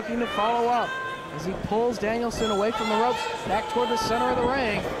Storm looking to follow up as he pulls Danielson away from the ropes, back toward the center of the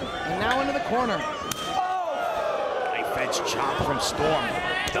ring, and now into the corner. Knife edge chop from Storm.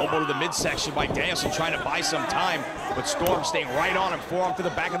 Elbow to the midsection by Danielson, trying to buy some time, but Storm staying right on him, forearm to the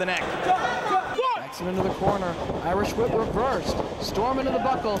back of the neck. Backs him into the corner. Irish whip reversed. Storm into the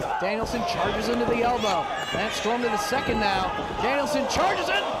buckle. Danielson charges into the elbow. Lance Storm to the second now. Danielson charges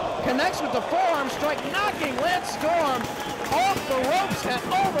in, connects with the forearm strike, knocking Lance Storm off the ropes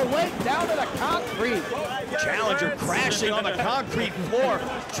and all the way down to the concrete. Challenger crashing on the concrete floor.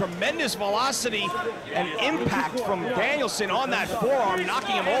 Tremendous velocity and impact from Danielson on that forearm,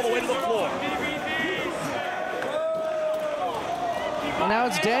 knocking him all the way to the floor. And now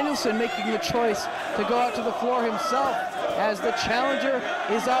it's Danielson making the choice to go out to the floor himself as the challenger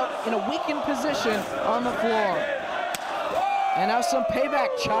is out in a weakened position on the floor. And now some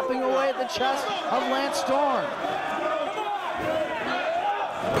payback, chopping away at the chest of Lance Storm.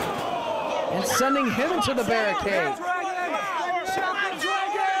 And sending him into the barricade.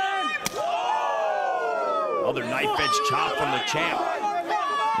 Another knife edge chop from the champ.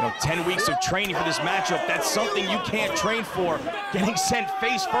 You know, 10 weeks of training for this matchup, that's something you can't train for. Getting sent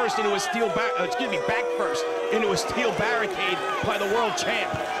face first into a back first into a steel barricade by the world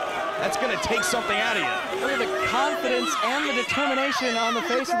champ. That's gonna take something out of you. Look at the confidence and the determination on the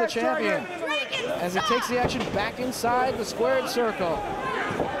face of the champion as he takes the action back inside the squared circle.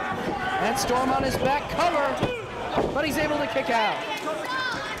 And Storm on his back cover, but he's able to kick out.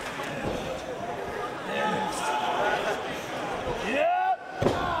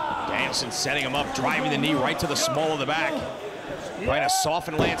 Danielson setting him up, driving the knee right to the small of the back. Trying to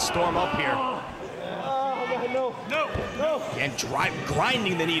soften Lance Storm up here. And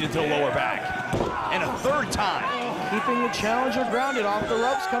grinding the knee into the lower back. And a third time. Keeping the challenger grounded. Off the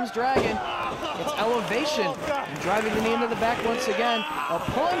ropes comes Dragon. It's elevation. And driving the knee into the back once again.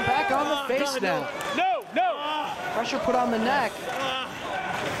 Pulling back on the face now. Pressure put on the neck.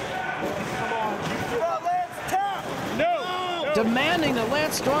 Demanding that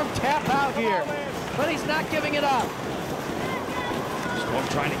Lance Storm tap out here. But he's not giving it up. Storm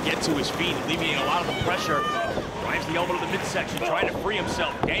trying to get to his feet, alleviating a lot of the pressure. Drives the elbow to the midsection, trying to free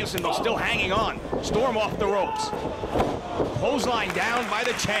himself. Danielson, though, still hanging on. Storm off the ropes. Clothesline down by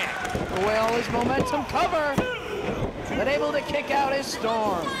the champ. Away all his momentum, cover. But able to kick out is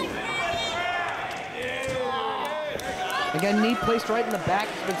Storm. Again, knee placed right in the back.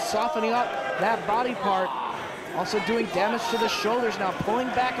 He's been softening up that body part. Also doing damage to the shoulders now, pulling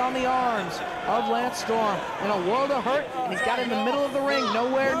back on the arms of Lance Storm. In a world of hurt, and he's got in the middle of the ring,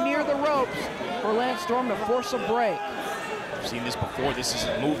 nowhere near the ropes for Lance Storm to force a break. We've seen this before. This is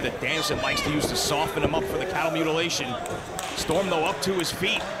a move that Danielson likes to use to soften him up for the cattle mutilation. Storm, though, up to his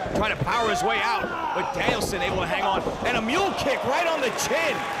feet, trying to power his way out, but Danielson able to hang on. And a mule kick right on the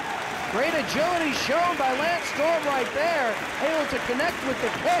chin. Great agility shown by Lance Storm right there, able to connect with the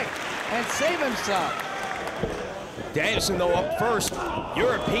kick and save himself. Danielson, though, up first.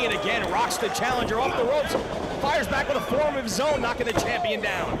 European again, rocks the challenger off the ropes. Fires back with a forearm of his own, knocking the champion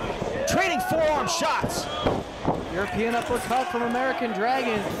down. Trading forearm shots. European uppercut from American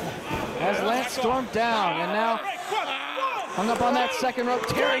Dragon has Lance Storm down. And now hung up on that second rope,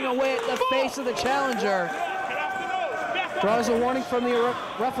 tearing away at the face of the challenger. Draws a warning from the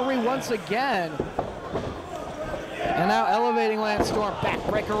referee once again. And now elevating Lance Storm,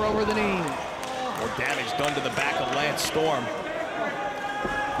 backbreaker over the knee. More damage done to the back of Lance Storm.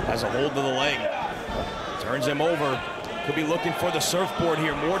 Has a hold of the leg. Turns him over. Could be looking for the surfboard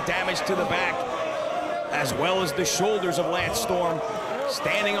here. More damage to the back, as well as the shoulders of Lance Storm.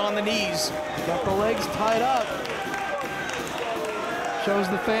 Standing on the knees. Got the legs tied up. Shows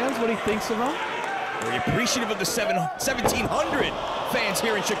the fans what he thinks of them. Very appreciative of the 1,700 fans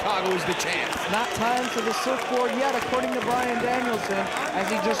here in Chicago as the champ. Not time for the surfboard yet, according to Bryan Danielson, as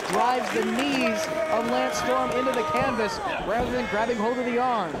he just drives the knees of Lance Storm into the canvas rather than grabbing hold of the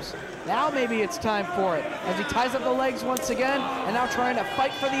arms. Now maybe it's time for it, as he ties up the legs once again, and now trying to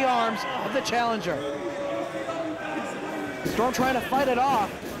fight for the arms of the challenger. Storm trying to fight it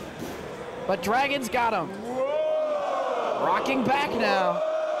off, but Dragon's got him. Rocking back now.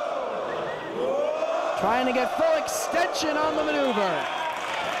 Trying to get full extension on the maneuver.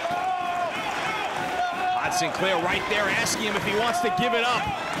 Todd Sinclair right there asking him if he wants to give it up.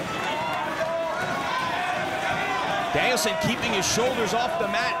 Danielson keeping his shoulders off the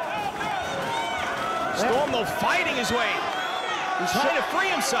mat. Storm, though, fighting his way. He's trying to free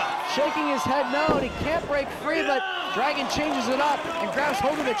himself. Shaking his head no, and he can't break free, but Dragon changes it up and grabs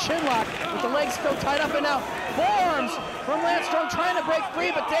hold of the chin lock with the legs still tied up, and now forearms from Lance Storm trying to break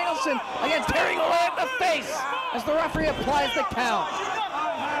free, but Danielson again tearing away at the face as the referee applies the count.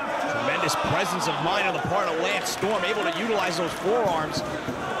 Tremendous presence of mind on the part of Lance Storm, able to utilize those forearms.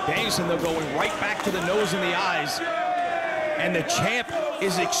 Danielson, though, going right back to the nose and the eyes. And the champ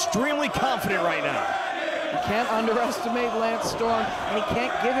is extremely confident right now. You can't underestimate Lance Storm, and he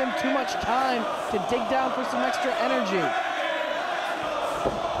can't give him too much time to dig down for some extra energy.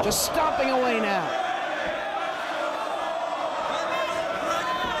 Just stomping away now.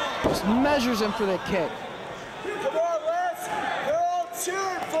 Just measures him for the kick. Come on, Lance. They're all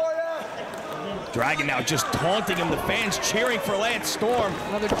cheering for you. Dragon now just taunting him, the fans cheering for Lance Storm.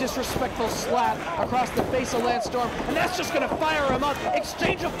 Another disrespectful slap across the face of Lance Storm, and that's just gonna fire him up.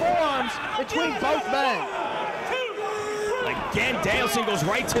 Exchange of forearms between both men. Again, Danielson goes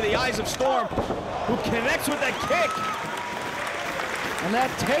right to the eyes of Storm, who connects with that kick. And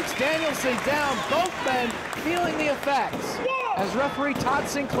that takes Danielson down, both men feeling the effects. As referee Todd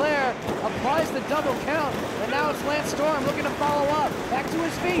Sinclair applies the double count, and now it's Lance Storm looking to follow up. Back to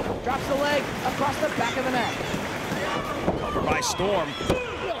his feet, drops the leg across the back of the neck. Covered by Storm.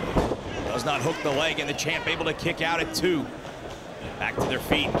 Does not hook the leg, and the champ able to kick out at 2. Back to their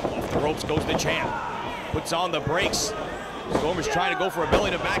feet. Off the ropes goes the champ. Puts on the brakes. Storm is trying to go for a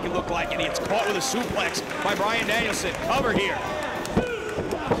belly to back, it looked like, and he gets caught with a suplex by Bryan Danielson. Cover here.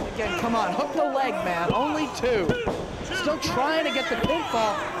 Again, come on, hook the leg, man. Only 2. Still trying to get the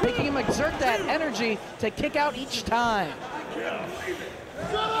pinfall, making him exert that energy to kick out each time.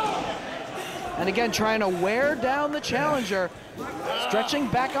 And again, trying to wear down the challenger, stretching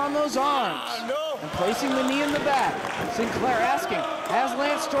back on those arms and placing the knee in the back. Sinclair asking, has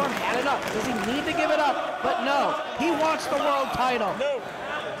Lance Storm had it up? Does he need to give it up? But no, he wants the world title.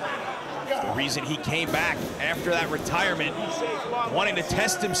 The reason he came back after that retirement, wanting to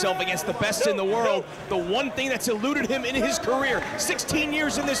test himself against the best in the world, the one thing that's eluded him in his career, 16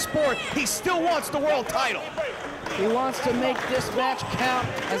 years in this sport, he still wants the world title. He wants to make this match count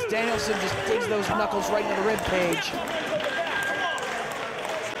as Danielson just digs those knuckles right into the rib cage.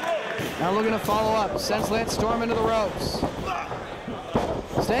 Now looking to follow up, sends Lance Storm into the ropes.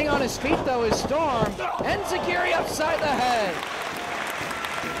 Staying on his feet though is Storm, and Enziguri upside the head.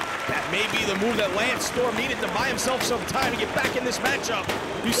 That may be the move that Lance Storm needed to buy himself some time to get back in this matchup.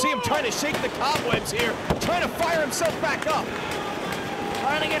 You see him trying to shake the cobwebs here, trying to fire himself back up.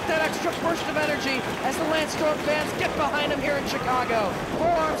 Trying to get that extra burst of energy as the Lance Storm fans get behind him here in Chicago.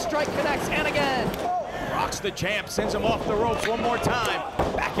 Forearm strike connects, and again. Rocks the champ, sends him off the ropes one more time.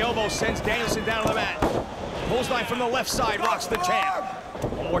 Back elbow sends Danielson down to the mat. Clothesline from the left side, rocks the champ.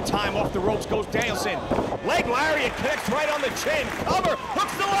 One more time, off the ropes goes Danielson. Leg lariat connects right on the chin. Cover,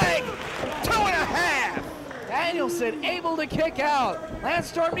 hooks the leg. 2.5. Danielson able to kick out. Lance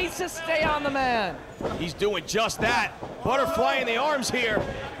Storm needs to stay on the man. He's doing just that. Butterfly in the arms here.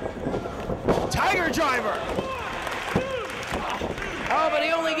 Tiger driver. Oh, but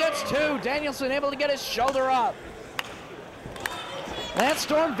he only gets 2. Danielson able to get his shoulder up. Lance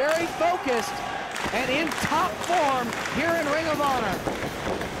Storm very focused and in top form here in Ring of Honor.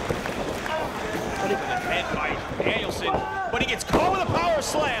 Head by Danielson, but he gets caught with a power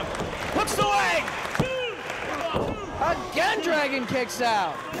slam. Hooks the leg. Again, Dragon kicks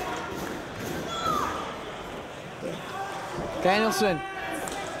out. Danielson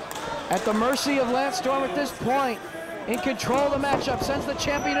at the mercy of Lance Storm at this point. In control of the matchup, sends the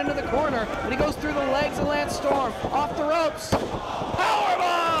champion into the corner, but he goes through the legs of Lance Storm. Off the ropes.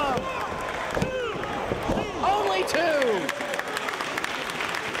 Powerbomb! Only 2.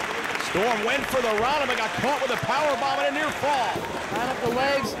 Storm went for the run, but got caught with a powerbomb and a near fall. Line up the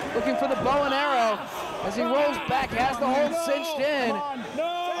legs, looking for the bow and arrow. As he rolls back, has the hold cinched in.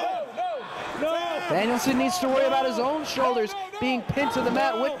 Danielson needs to worry about his own shoulders being pinned to the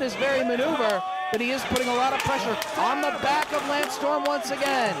mat with this very maneuver, but he is putting a lot of pressure on the back of Lance Storm once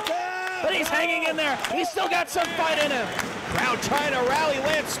again. But he's hanging in there. He's still got some fight in him. Crowd trying to rally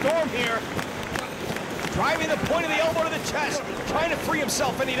Lance Storm here. Driving the point of the elbow to the chest, trying to free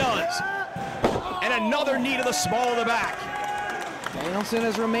himself, and he does. And another knee to the small of the back. Danielson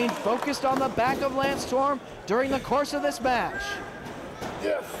has remained focused on the back of Lance Storm during the course of this match.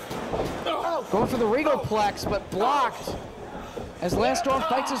 Going for the Regalplex, but blocked as Lance Storm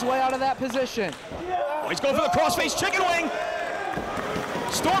fights his way out of that position. Oh, he's going for the crossface chicken wing.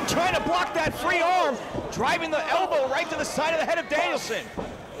 Storm trying to block that free arm, driving the elbow right to the side of the head of Danielson.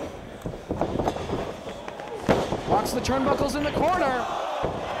 Walks the turnbuckles in the corner.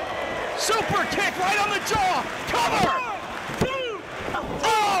 Super kick right on the jaw. Cover.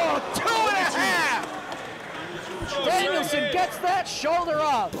 Oh, 2.5. Danielson gets that shoulder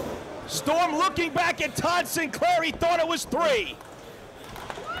up. Storm looking back at Todd Sinclair. He thought it was 3.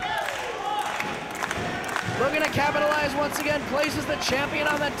 Looking to capitalize once again. Places the champion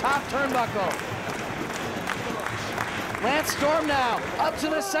on the top turnbuckle. Lance Storm now up to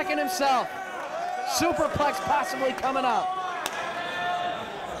the second himself. Superplex possibly coming up.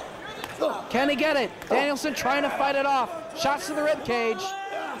 Can he get it? Danielson trying to fight it off. Shots to the rib cage.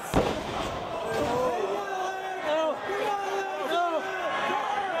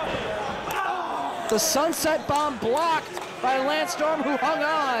 The sunset bomb blocked by Lance Storm, who hung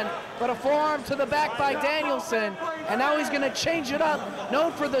on, but a forearm to the back by Danielson. And now he's going to change it up,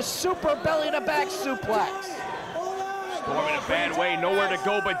 known for the super belly to back suplex. Storm in a bad way, nowhere to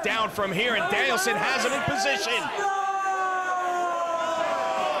go but down from here, and Danielson has him in position.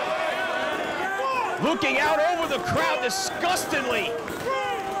 Looking out over the crowd disgustingly.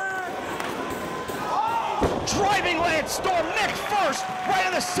 Driving Lance Storm neck first, right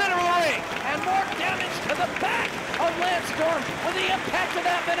in the center of the ring. And more damage to the back of Lance Storm with the impact of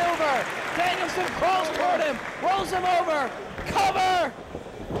that maneuver. Danielson crawls toward him, rolls him over. Cover!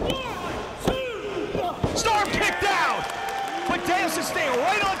 Storm kicked out, but Danielson staying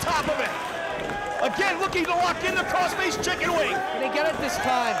right on top of it. Again, looking to lock in the crossface chicken wing. Can he get it this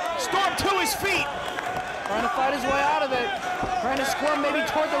time? Storm to his feet. Trying to fight his way out of it. Trying to squirm maybe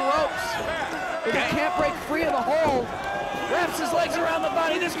toward the ropes. If he can't break free of the hold, wraps his legs around the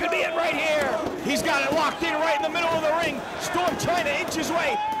body. This could be it right here. He's got it locked in right in the middle of the ring. Storm trying to inch his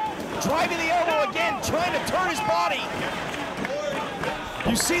way. Driving the elbow again, trying to turn his body.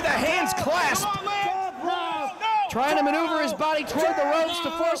 You see the hands clasped. Trying to maneuver his body toward the ropes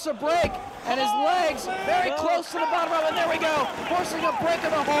to force a break, and his legs very close to the bottom rope, and there we go, forcing a break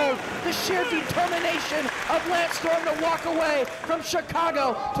of the hold. The sheer determination of Lance Storm to walk away from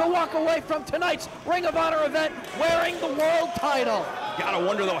Chicago, to walk away from tonight's Ring of Honor event wearing the world title. Gotta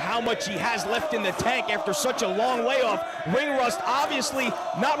wonder though how much he has left in the tank after such a long layoff. Ring rust obviously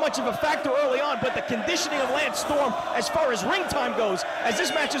not much of a factor early on, but the conditioning of Lance Storm as far as ring time goes, as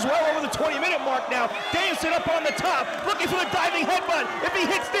this match is well over the 20-minute mark now. Danielson up on the top, looking for the diving headbutt. If he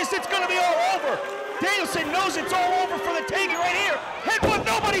hits this, it's gonna be all over. Danielson knows it's all over for the taking right here. Headbutt,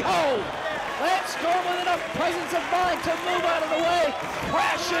 nobody hold. Lance Storm with enough presence of mind to move out of the way.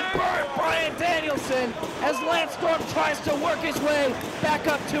 Crash and burn Bryan Danielson as Lance Storm tries to work his way back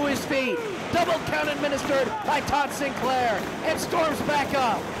up to his feet. Double count administered by Todd Sinclair, and Storm's back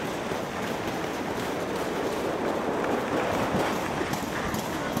up.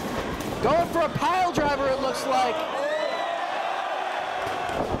 Going for a pile driver, it looks like.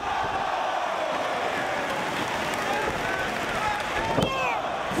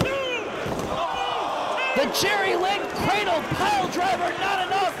 The Jerry Lynn cradle pile driver, not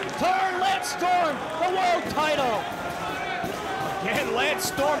enough to earn Lance Storm the world title. Again, Lance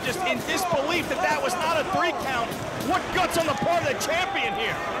Storm just in disbelief that that was not a 3 count. What guts on the part of the champion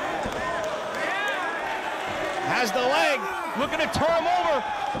here. Has the leg, looking to turn him over.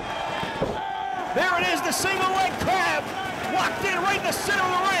 There it is, the single leg crab, locked in right in the center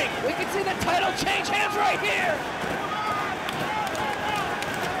of the ring. We can see the title change hands right here.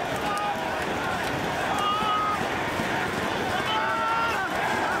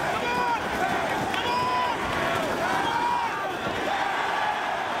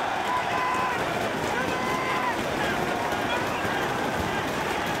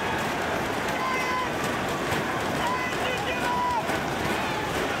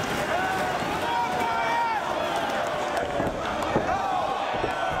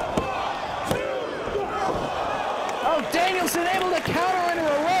 Danielson able to counter into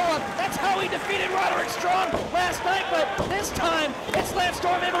a roll-up. That's how he defeated Roderick Strong last night, but this time it's Lance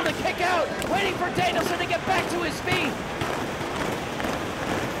Storm able to kick out, waiting for Danielson to get back to his feet.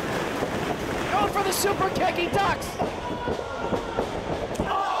 Going for the super kick, he ducks.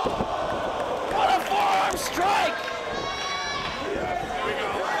 What a forearm strike!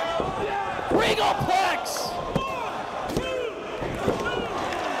 Regalplex!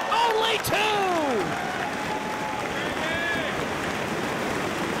 Only 2!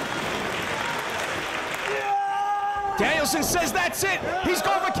 Danielson says that's it. He's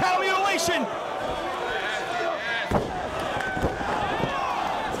going for cow mutilation.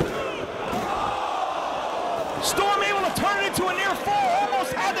 Storm able to turn it into a near fall.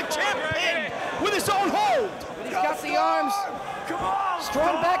 Almost had the champ pinned with his own hold. But he's got the arms.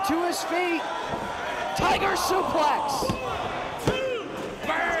 Storm back to his feet. Tiger suplex.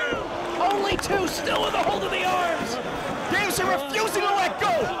 Only only two still with a hold of the arms. Danielson refusing to let go.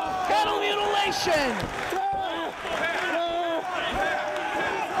 Cattle mutilation.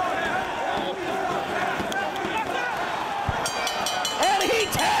 And he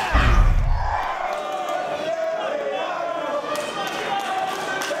tapped.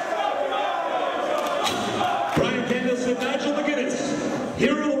 Bryan Danielson, Nigel McGuinness.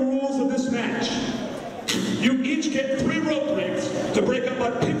 Here are the rules of this match. You each get 3 rope breaks to break up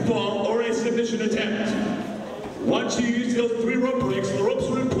a pinfall or a submission attempt. Once you use those 3 rope breaks, the ropes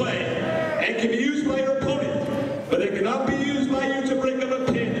are in play and can be used by your opponent, but they cannot be used by you to break up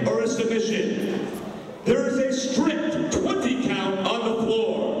a pin or a submission. There is a strict 20 count on the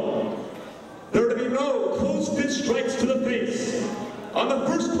floor. There are to be no closed fist strikes to the face. On the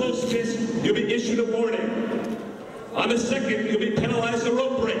first closed fist, you'll be issued a warning. On the second, you'll be penalized a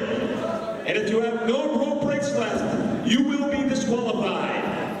rope break. And if you have no rope breaks left, you will be disqualified.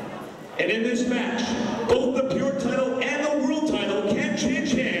 And in this match, both the pure title and the world title can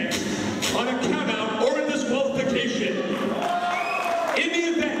change hands on a countout or a disqualification. In the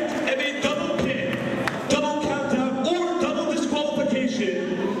event of a double pin, double countout, or double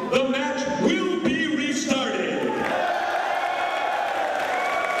disqualification, the match will be restarted.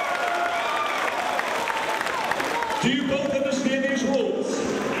 Do you both understand these rules?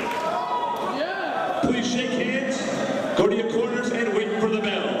 Yeah. Please shake hands, go to your corners, and wait for the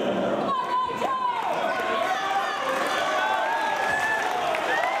bell.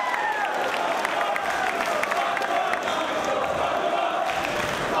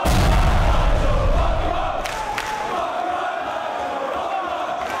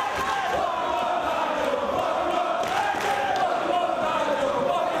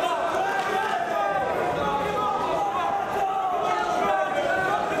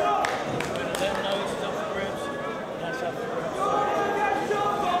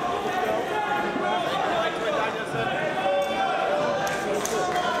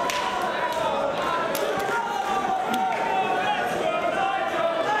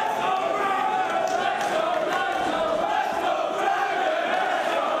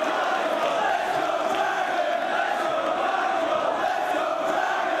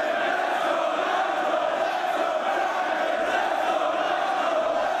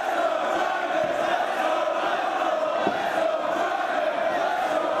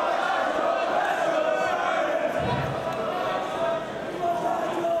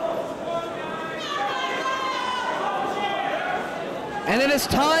 And it is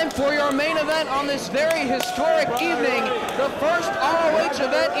time for your main event on this very historic evening, the first ROH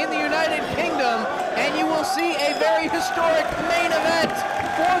event in the United Kingdom, and you will see a very historic main event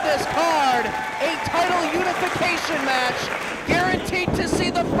for this card, a title unification match, guaranteed to see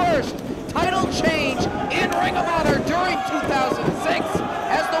the first title change in Ring of Honor during 2006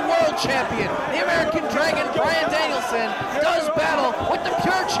 as the world champion, the American Dragon Bryan Danielson, does battle with the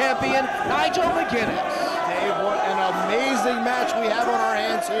pure champion, Nigel McGuinness. Dave, what an amazing match we have on our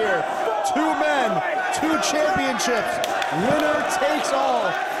hands here. 2 men, 2 championships. Winner takes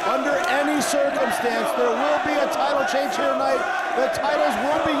all. Under any circumstance, there will be a title change here tonight. The titles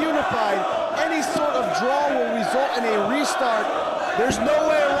will be unified. Any sort of draw will result in a restart. There's no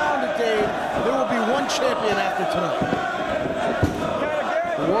way around it, Dave. There will be 1 champion after tonight.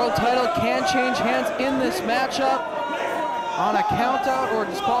 The world title can change hands in this matchup on a countout or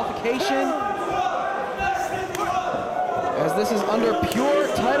disqualification, as this is under pure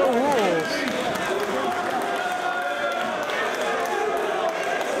title rules.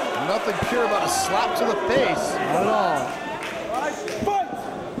 Nothing pure about a slap to the face. Not at all.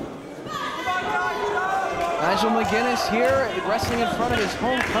 Nigel McGuinness here, wrestling in front of his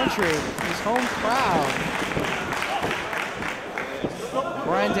home country, his home crowd.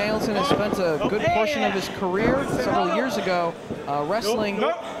 Bryan Danielson has spent a good portion of his career, several years ago, wrestling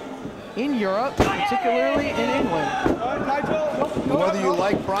in Europe, particularly in England. Whether you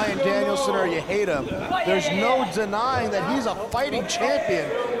like Bryan Danielson or you hate him, there's no denying that he's a fighting champion.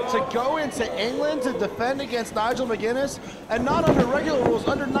 To go into England to defend against Nigel McGuinness, and not under regular rules,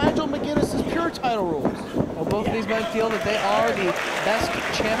 under Nigel McGuinness's pure title rules. Well, both of these men feel that they are the best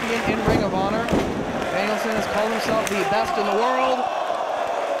champion in Ring of Honor. Danielson has called himself the best in the world.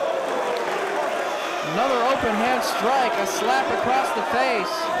 Another open hand strike, a slap across the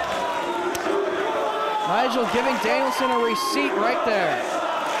face. Nigel giving Danielson a receipt right there.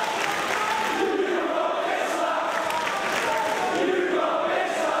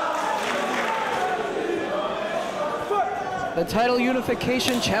 The title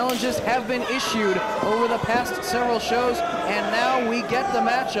unification challenges have been issued over the past several shows, and now we get the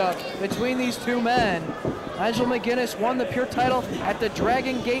matchup between these 2 men. Nigel McGuinness won the Pure title at the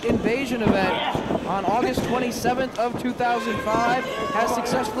Dragon Gate Invasion event on August 27th of 2005. Has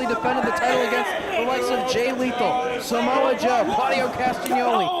successfully defended the title against the likes of Jay Lethal, Samoa Joe, Claudio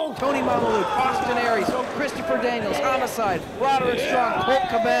Castagnoli, Tony Mamaluke, Austin Aries, Christopher Daniels, Homicide, Roderick Strong, Colt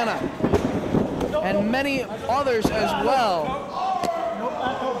Cabana, and many others as well.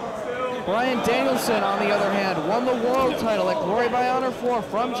 Bryan Danielson, on the other hand, won the world title at Glory by Honor 4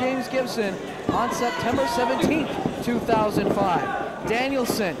 from James Gibson on September 17th, 2005.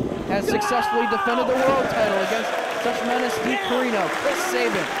 Danielson has successfully defended the world title against such men as Steve Corino, Chris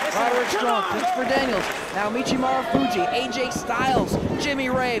Sabin, Roderick Strong, Christopher Daniels, Naomichi Marufuji, AJ Styles, Jimmy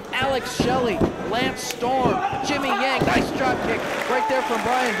Rave, Alex Shelley, Lance Storm, Jimmy Yang. Nice drop kick right there from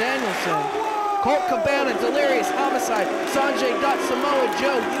Bryan Danielson. Colt Cabana, Delirious, Homicide, Sonjay Dutt, Samoa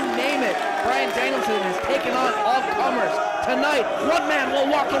Joe, you name it. Bryan Danielson has taken on all comers. Tonight, one man will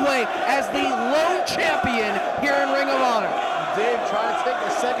walk away as the lone champion here in Ring of Honor. Dave, try to take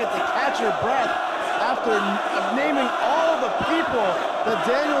a second to catch your breath after naming all the people that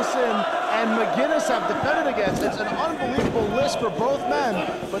Danielson and McGuinness have defended against. It's an unbelievable list for both men,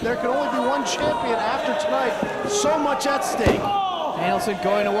 but there can only be one champion after tonight. So much at stake. Danielson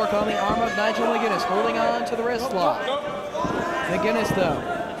going to work on the arm of Nigel McGuinness, holding on to the wrist lock. McGuinness, though,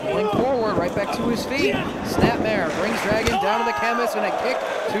 pulling forward, right back to his feet. Snapmare brings Dragon down to the canvas and a kick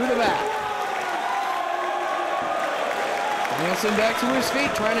to the back. Danielson back to his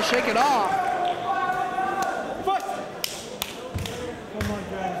feet, trying to shake it off.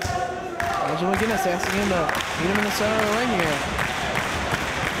 Nigel McGuinness asking him to meet him in the center of the ring here.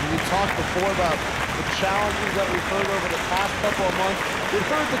 We talked before about the challenges that we've heard over the past couple of months. We've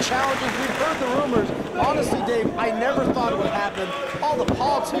heard the challenges, we've heard the rumors. Honestly, Dave, I never thought it would happen. All the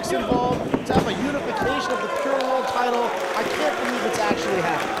politics involved, to have a unification of the Pure World title, I can't believe it's actually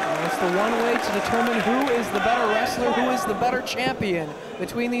happening. It's the one way to determine who is the better wrestler, who is the better champion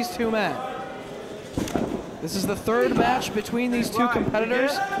between these two men. This is the third match between these two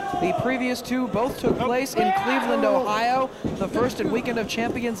competitors. The previous two both took place in Cleveland, Ohio. The first at Weekend of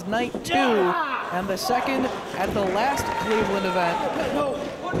Champions Night 2, and the second at the last Cleveland event.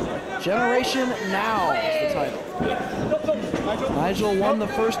 Generation Now is the title. Nigel won the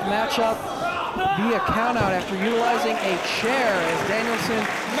first matchup via countout after utilizing a chair as Danielson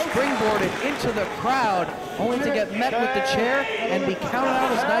springboarded into the crowd, only to get met with the chair and be counted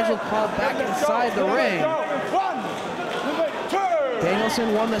out as Nigel crawled back inside the ring.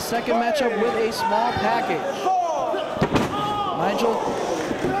 Danielson won the second matchup with a small package. Nigel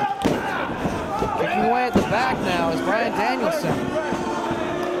kicking away at the back now is Bryan Danielson.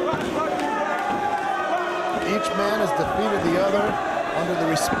 Each man has defeated the other under the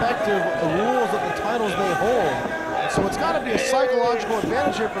respective rules that the titles may hold. So it's got to be a psychological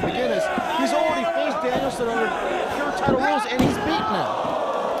advantage here for McGuinness. He's already faced Danielson under Pure title rules, and he's beaten him.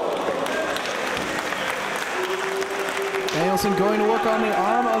 Danielson going to work on the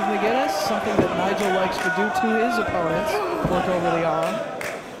arm of McGuinness, something that Nigel likes to do to his opponents, work over the arm.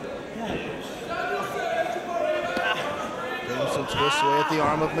 Danielson twists away at the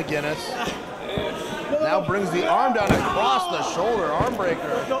arm of McGuinness. Now brings the arm down across the shoulder, arm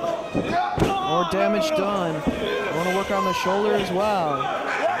breaker. More damage done. Want to work on the shoulder as well.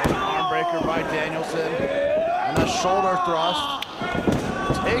 Arm breaker by Danielson. And a shoulder thrust.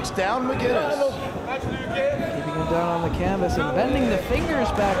 Takes down McGuinness. Keeping him down on the canvas and bending the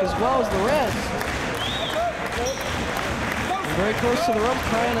fingers back as well as the wrist. And very close to the rope,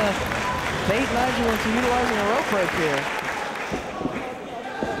 trying to bait Nigel into utilizing a rope break here.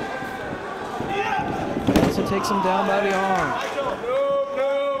 Danielson takes him down by the arm.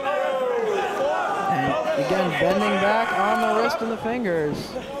 And again, bending back on the wrist and the fingers.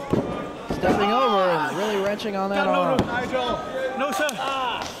 Stepping over and really wrenching on that arm. No, sir.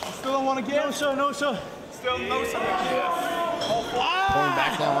 Still don't want to get. No, sir. No, sir. Still no, sir. Pulling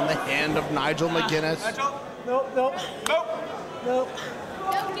back now on the hand of Nigel McGuinness. Nope, nope. Nope. Nope.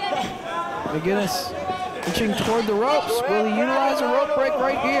 McGuinness inching toward the ropes. Will he utilize a rope break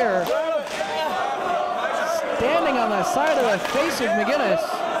right here? Standing on the side of the face of McGuinness.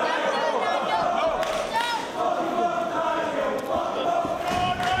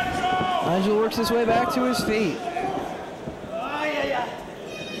 Nigel works his way back to his feet.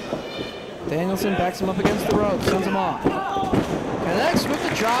 Danielson backs him up against the rope, sends him off. Connects with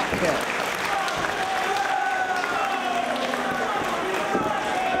the drop kick.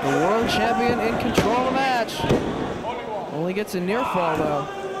 The world champion in control of the match. Only gets a near fall though.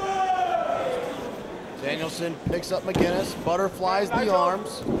 Danielson picks up McGuinness, butterflies the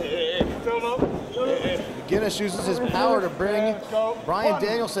arms. McGuinness uses his power to bring Bryan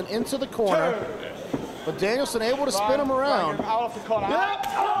Danielson into the corner. but Danielson able to spin him around.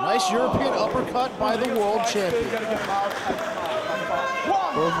 Nice European uppercut by the world champion.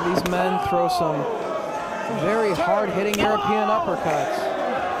 Both of these men throw some very hard-hitting European uppercuts.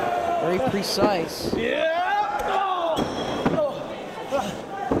 Very precise.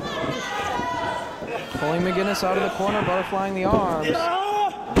 Pulling McGinnis out of the corner, butterflying the arms.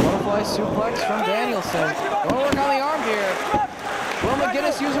 Butterfly suplex from Danielson. Going to work on the arm here. Will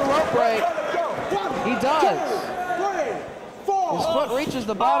McGinnis use a rope break? He does. His foot reaches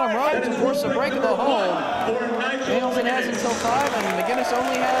the bottom rope to force a break of the hold. Danielson has until 5, and McGinnis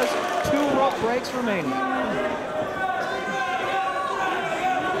only has 2 rope breaks remaining.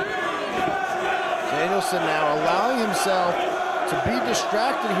 Danielson now allowing himself to be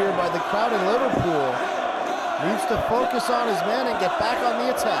distracted here by the crowd in Liverpool. Needs to focus on his man and get back on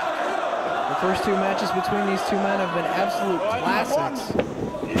the attack. The first 2 matches between these 2 men have been absolute classics.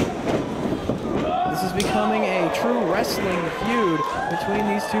 This is becoming a true wrestling feud between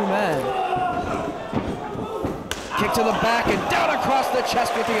these 2 men. Kick to the back and down across the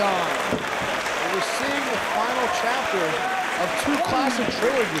chest with the arm. We're seeing the final chapter of 2 classic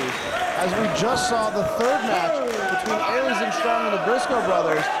trilogies, as we just saw the 3rd match between Aries and Strong and the Briscoe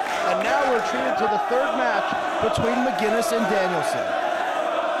brothers, and now we're treated to the 3rd match between McGinnis and Danielson.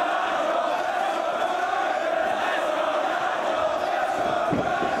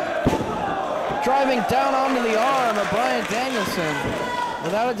 Driving down onto the arm of Bryan Danielson.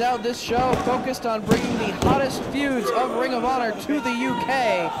 Without a doubt, this show focused on bringing the hottest feuds of Ring of Honor to the UK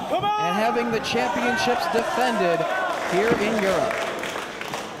and having the championships defended here in Europe.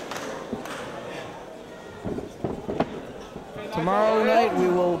 Tomorrow night, we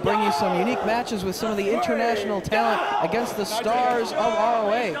will bring you some unique matches with some of the international talent against the stars of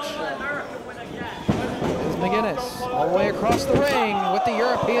ROH. There's McGinnis all the way across the ring with the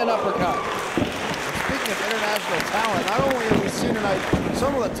European uppercut. Speaking of international talent, not only have we seen tonight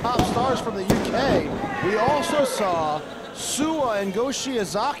some of the top stars from the UK, we also saw Suwa and Go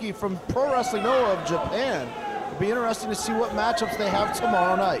Shiozaki from Pro Wrestling Noah of Japan. It'll be interesting to see what matchups they have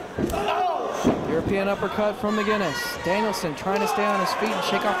tomorrow night. European uppercut from McGinnis. Danielson trying to stay on his feet and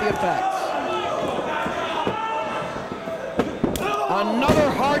shake off the effects. Another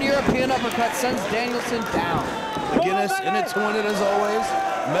hard European uppercut sends Danielson down. McGinnis in it to win it as always.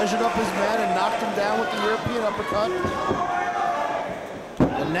 Measured up his man and knocked him down with the European uppercut.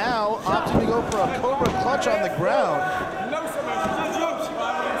 And now opting to go for a Cobra clutch on the ground.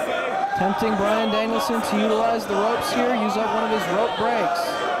 Tempting Bryan Danielson to utilize the ropes here, use up one of his rope breaks.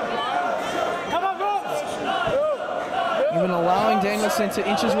 Even allowing Danielson to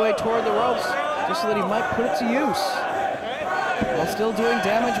inch his way toward the ropes just so that he might put it to use. While still doing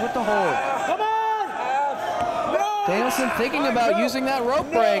damage with the hold. Danielson thinking about using that rope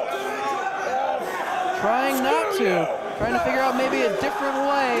break. Trying not to. Trying to figure out maybe a different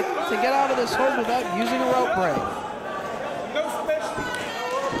way to get out of this hold without using a rope break.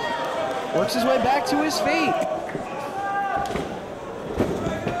 Works his way back to his feet.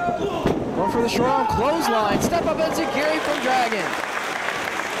 Going for the strong clothesline. Step up enziguri from Dragon.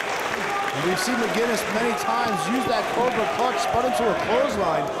 And we've seen McGinnis many times use that Cobra clutch spun into a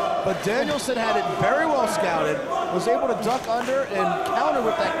clothesline, but Danielson had it very well scouted, was able to duck under and counter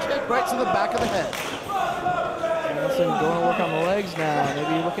with that kick right to the back of the head. Danielson going to work on the legs now.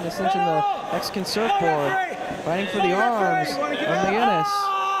 Maybe looking to cinch in the Mexican surfboard. Fighting for the arms of McGinnis.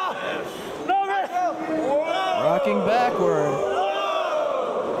 Rocking backward.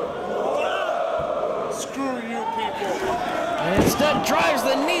 Screw you people. And instead drives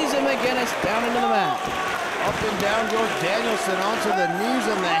the knees of McGinnis down into the mat. Up and down goes Danielson onto the knees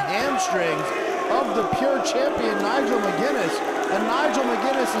and the hamstrings of the pure champion Nigel McGinnis. And Nigel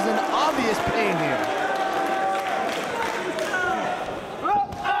McGinnis is in obvious pain here.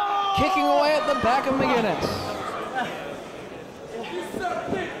 Kicking away at the back of McGinnis.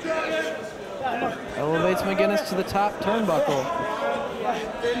 Elevates McGinnis to the top turnbuckle.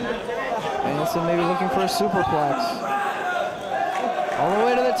 Danielson maybe looking for a superplex. All the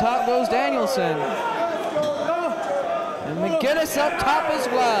way to the top goes Danielson. And McGinnis up top as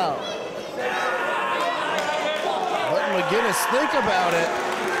well. Letting McGinnis think about it.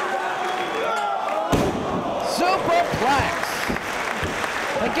 Superplex.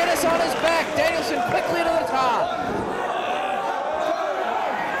 McGinnis on his back. Danielson quickly to the top.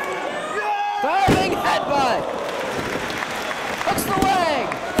 Diving headbutt. Hooks the leg.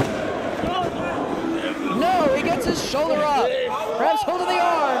 No, he gets his shoulder up. Grabs hold of the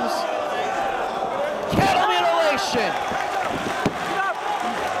arms. Cattle mutilation.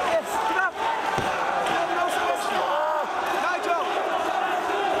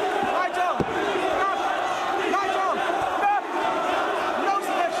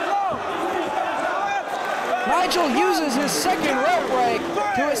 Nigel uses his second rope break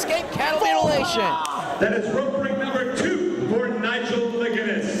to escape cattle mutilation. That is rope break number 2 for Nigel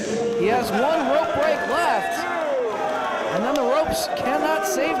McGuinness. He has one rope break left. And then the ropes cannot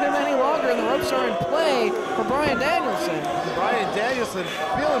save him any longer, and the ropes are in play for Bryan Danielson. Bryan Danielson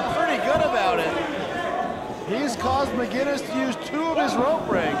feeling pretty good about it. He's caused McGuinness to use 2 of his rope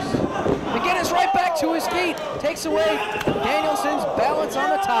breaks. McGuinness right back to his feet, takes away Danielson's balance on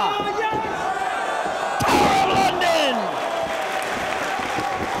the top. Tower of London!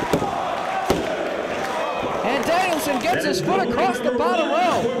 And Danielson gets his foot across the bottom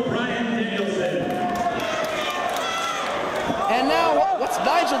row. And now, what's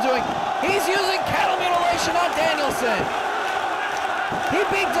Nigel doing? He's using cattle mutilation on Danielson. He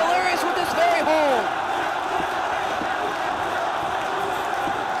beat Delirious with this very hold.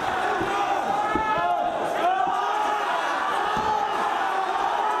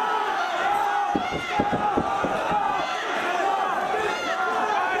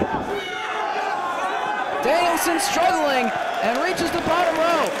 Danielson struggling and reaches the bottom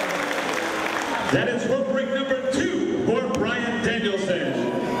row. That is rope break number 2 for Bryan Danielson.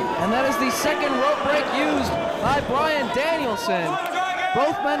 And that is the second rope break used by Bryan Danielson.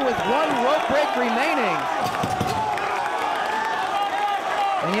 Both men with one rope break remaining.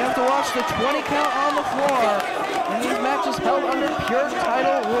 And you have to watch the 20 count on the floor in these matches held under pure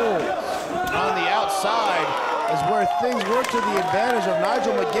title rules. On the outside is where things work to the advantage of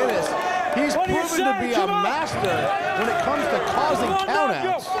Nigel McGuinness. He's proven to be a master when it comes to causing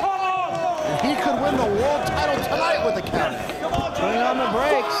countouts. And he could win the world title tonight with a countout. Putting on the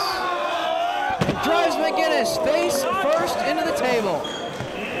brakes. And drives McGuinness face first into the table.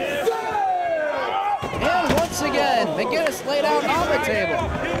 And once again, McGuinness laid out on the table.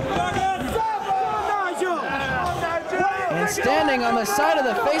 And standing on the side of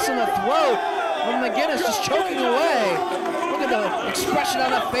the face and the throat of McGuinness, just choking away. Look at the expression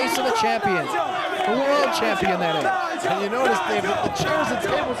on the face of the champion. The world champion, that is. And you notice, Dave, that the chairs and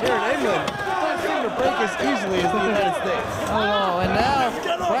tables here in England don't seem to break as easily as the United States. Oh, and now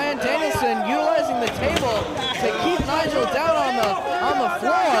Bryan Danielson utilizing the table to keep Nigel down on the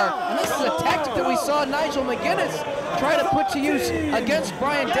floor. And this is a tactic that we saw Nigel McGuinness try to put to use against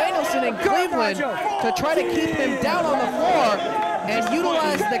Bryan Danielson in Cleveland to try to keep him down on the floor and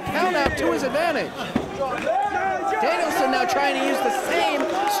utilize the countout to his advantage. Danielson now trying to use the same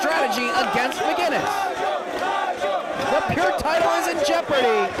strategy against McGuinness. The pure title is in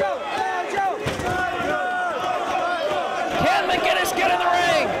jeopardy. Can McGuinness get in the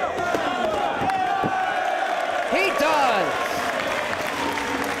ring? He does.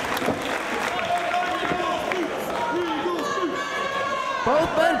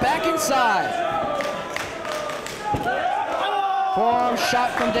 Both men back inside. Forearm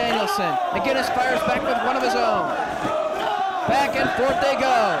shot from Danielson. McGuinness fires back with one of his own. Back and forth they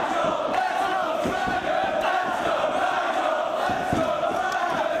go.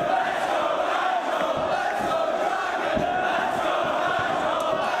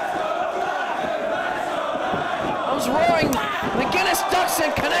 Comes roaring. McGuinness ducks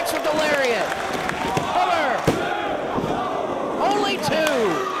and connects with the lariat. Cover. Only 2.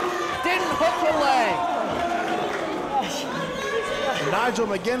 Didn't hook the leg. Nigel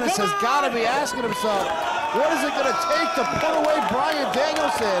McGuinness has got to be asking himself, what is it going to take to put away Bryan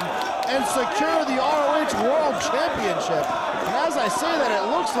Danielson and secure the ROH World Championship? And as I say that,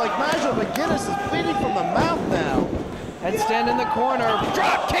 it looks like Nigel McGuinness is bleeding from the mouth now. Headstand in the corner,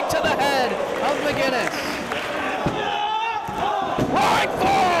 drop kick to the head of McGuinness. Roaring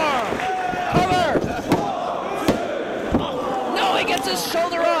forearm, cover. No, he gets his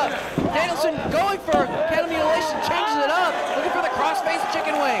shoulder up. Danielson going for cattle mutilation, changes it up, looking for the crossface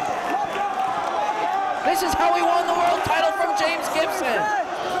chicken wing. This is how he won the world title from James Gibson.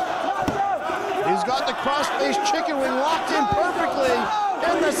 He's got the crossface chicken wing locked in perfectly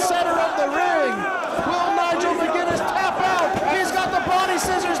in the center of the ring. Will Nigel McGuinness tap out? He's got the body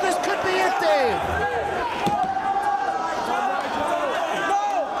scissors. This could be it, Dave.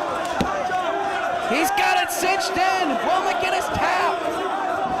 He's got it cinched in. Will McGuinness tap?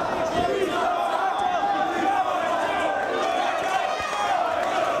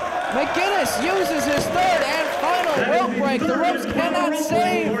 McGuinness uses his third and final rope break. The ropes cannot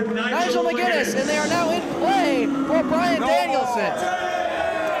save Nigel McGuinness, and they are now in play for Bryan Danielson.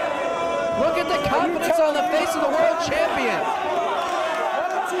 Look at the confidence on the face of the world champion.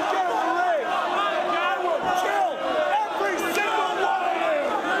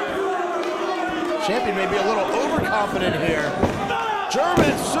 Champion may be a little overconfident here.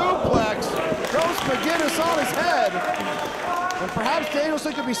 German suplex throws McGuinness on his head. And perhaps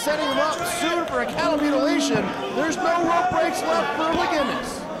Danielson could be setting him up soon for a cattle mutilation. There's no rope breaks left for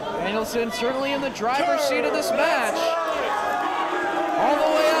McGinnis. Danielson certainly in the driver's seat of this match. All the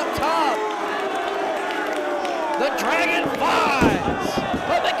way up top. The Dragon flies.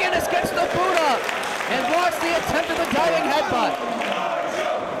 But McGinnis gets the boot up and blocks the attempt of the diving headbutt.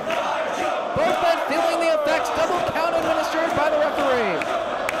 Both men feeling the effects, double count administered by the referee.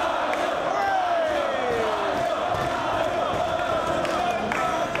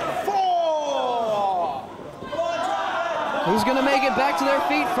 Who's going to make it back to their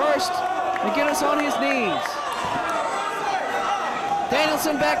feet first? McGinnis on his knees.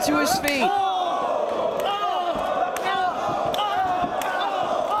 Danielson back to his feet.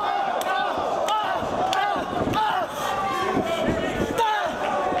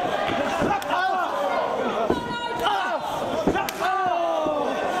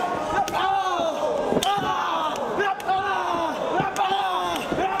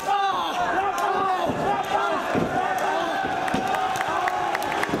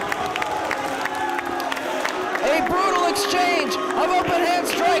 Exchange of open hand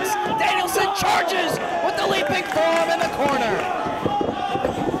strikes. Danielson charges with the leaping forearm in the corner.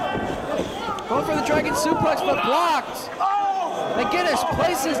 Going for the Dragon suplex, but blocked. McGinnis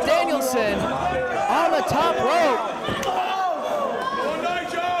places Danielson on the top rope.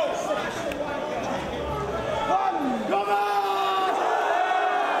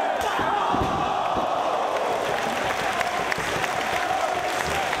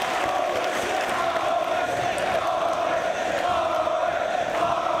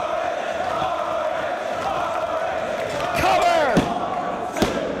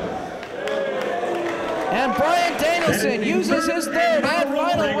 Bryan Danielson uses his third and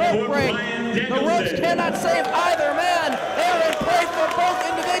final rope break. The ropes cannot save either man. They are in play for both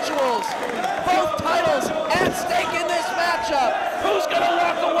individuals. Both titles at stake in this matchup. Who's going to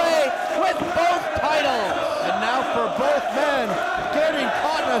walk away with both titles? And now for both men, getting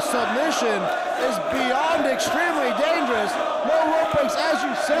caught in a submission is beyond extremely dangerous. No rope breaks, as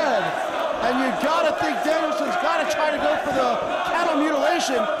you said. And you gotta think Danielson's gotta try to go for the cattle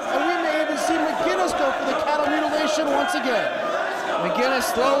mutilation, and we may even see McGinnis go for the cattle mutilation once again. McGinnis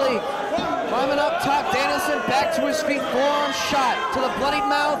slowly climbing up top. Danielson back to his feet, forearm shot to the bloodied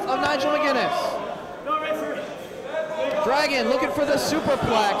mouth of Nigel McGinnis. Dragon looking for the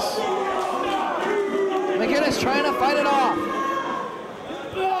superplex. McGinnis trying to fight it off.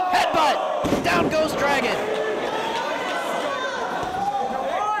 Headbutt, down goes Dragon.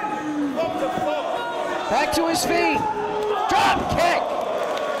 Back to his feet. Drop kick.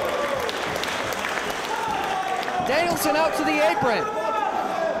 Danielson out to the apron.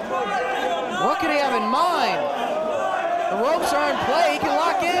 What could he have in mind? The ropes are in play. He can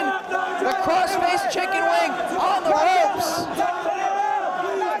lock in the cross-face chicken wing on the ropes.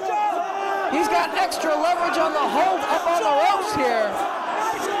 He's got extra leverage on the hold up on the ropes here.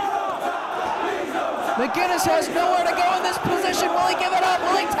 McGinnis has nowhere to go in this position. Will he give it up?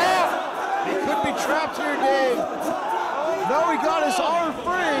 Will he tap? He could be trapped here, Dave. No, he got his arm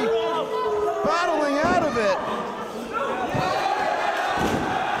free, battling out of it.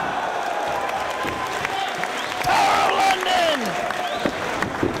 Tower of London!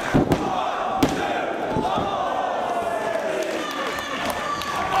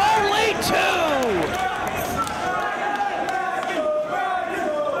 Only two!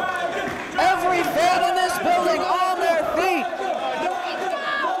 Every fan in this building on their feet.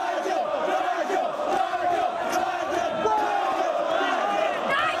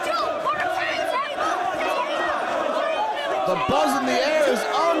 The buzz in the air is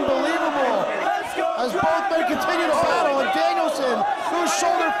unbelievable as both men continue to battle, and Danielson goes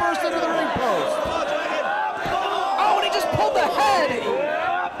shoulder first into the ring post. Oh, and he just pulled the head.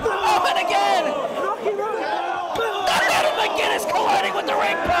 Oh, and again. The head of McGinnis colliding with the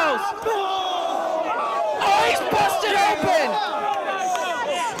ring post. Oh, he's busted open.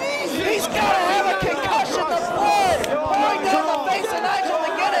 He's got to have a concussion. The blood pouring down the face of Nigel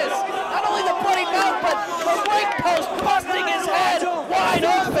McGinnis. Not only the bloody mouth, but the ring post busting his head wide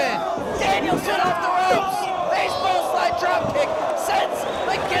open. Danielson off the ropes. Baseball slide drop kick sends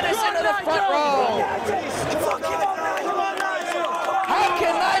McGinnis into the front row. How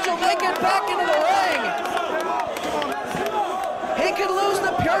can Nigel make it back into the ring? He could lose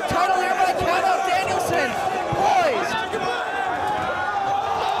the pure title here by count out. Danielson poised.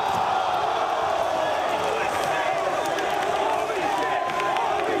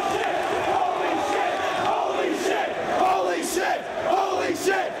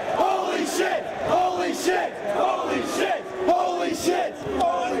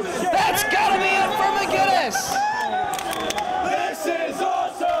 That's gotta be it for McGinnis.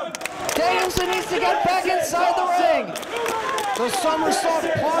 back inside the ring. The somersault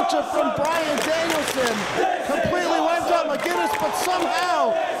plancha from Bryan Danielson completely wiped out McGinnis, but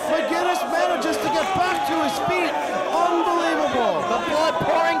somehow McGinnis manages to get back to his feet. Unbelievable. The blood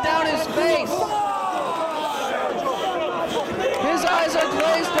pouring down his face. His eyes are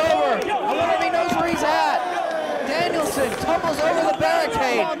glazed over. I wonder if he knows where he's at. Danielson tumbles over the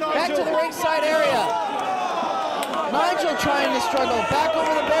barricade, back to the ringside area. Nigel trying to struggle, back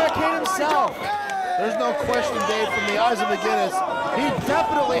over the barricade himself. There's no question, Dave, from the eyes of McGinnis, he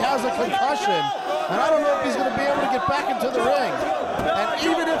definitely has a concussion, and I don't know if he's going to be able to get back into the ring. And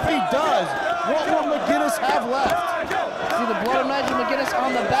even if he does, what will McGinnis have left? See the blood of Nigel McGinnis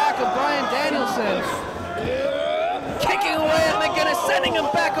on the back of Bryan Danielson. Kicking away at McGinnis, sending him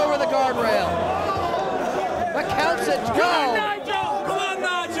back over the guardrail. That counts at 12. Come on,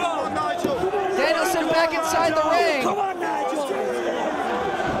 Nigel! Danielson back inside the ring.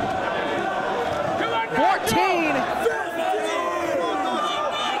 14.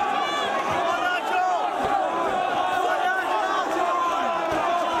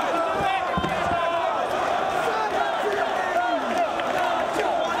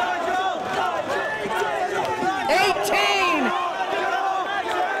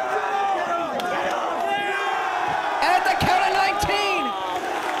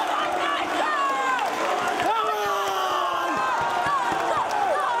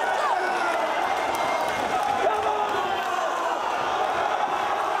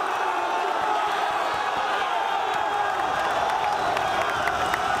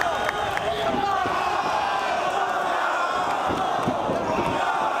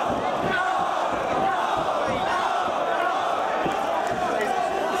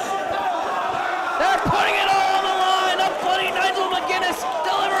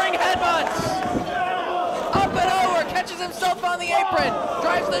 Himself on the apron,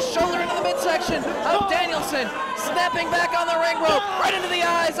 drives the shoulder into the midsection of Danielson, snapping back on the ring rope, right into the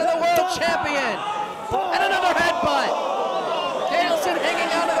eyes of the world champion. And another headbutt. Danielson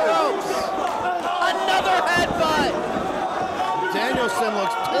hanging out of the ropes. Another headbutt. Danielson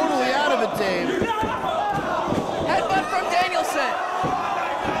looks totally out of it, Dave. Headbutt from Danielson.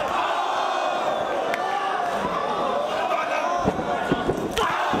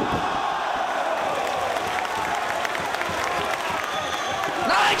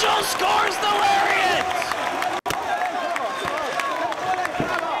 Nigel scores the lariat!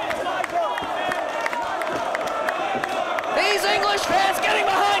 These English fans getting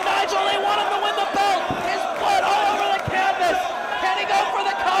behind Nigel. They want him to win the belt. His blood all over the canvas. Can he go for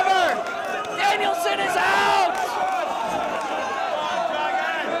the cover? Danielson is out!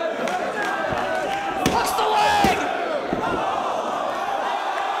 Hooks the leg!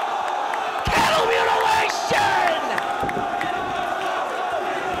 Cattle mutilation!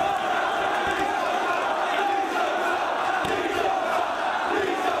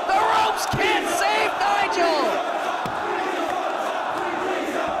 Can't save Nigel!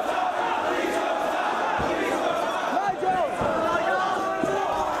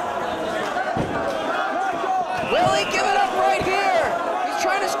 Will he give it up right here? He's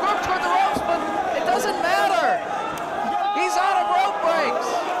trying to scrub toward the ropes, but it doesn't matter. He's out of rope breaks.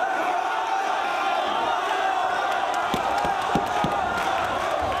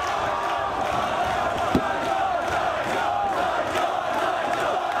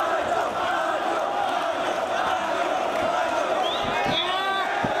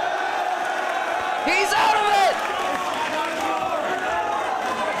 He's out of it!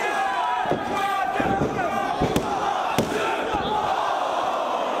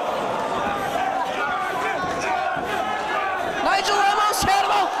 Nigel almost had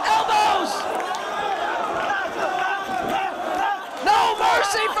him. Elbows! No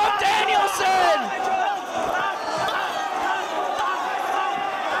mercy from Danielson!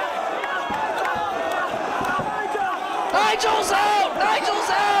 Nigel's out! Nigel's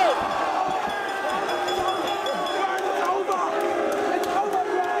out!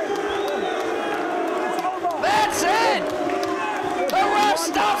 That's it! The ref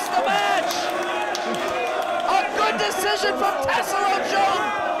stops the match! A good decision from Tassero Joe,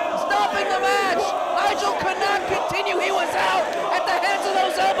 stopping the match! Nigel could not continue, he was out at the hands of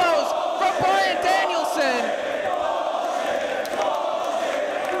those elbows from Bryan Danielson.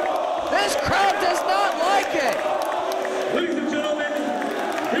 This crowd does not like it. Ladies and gentlemen,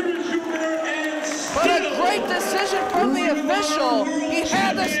 here is your winner and But a great decision from the official. He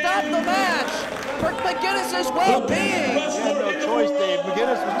had to stop the match for McGinnis' well-being. He had no choice, Dave.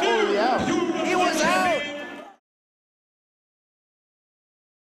 McGinnis was totally out. He was out.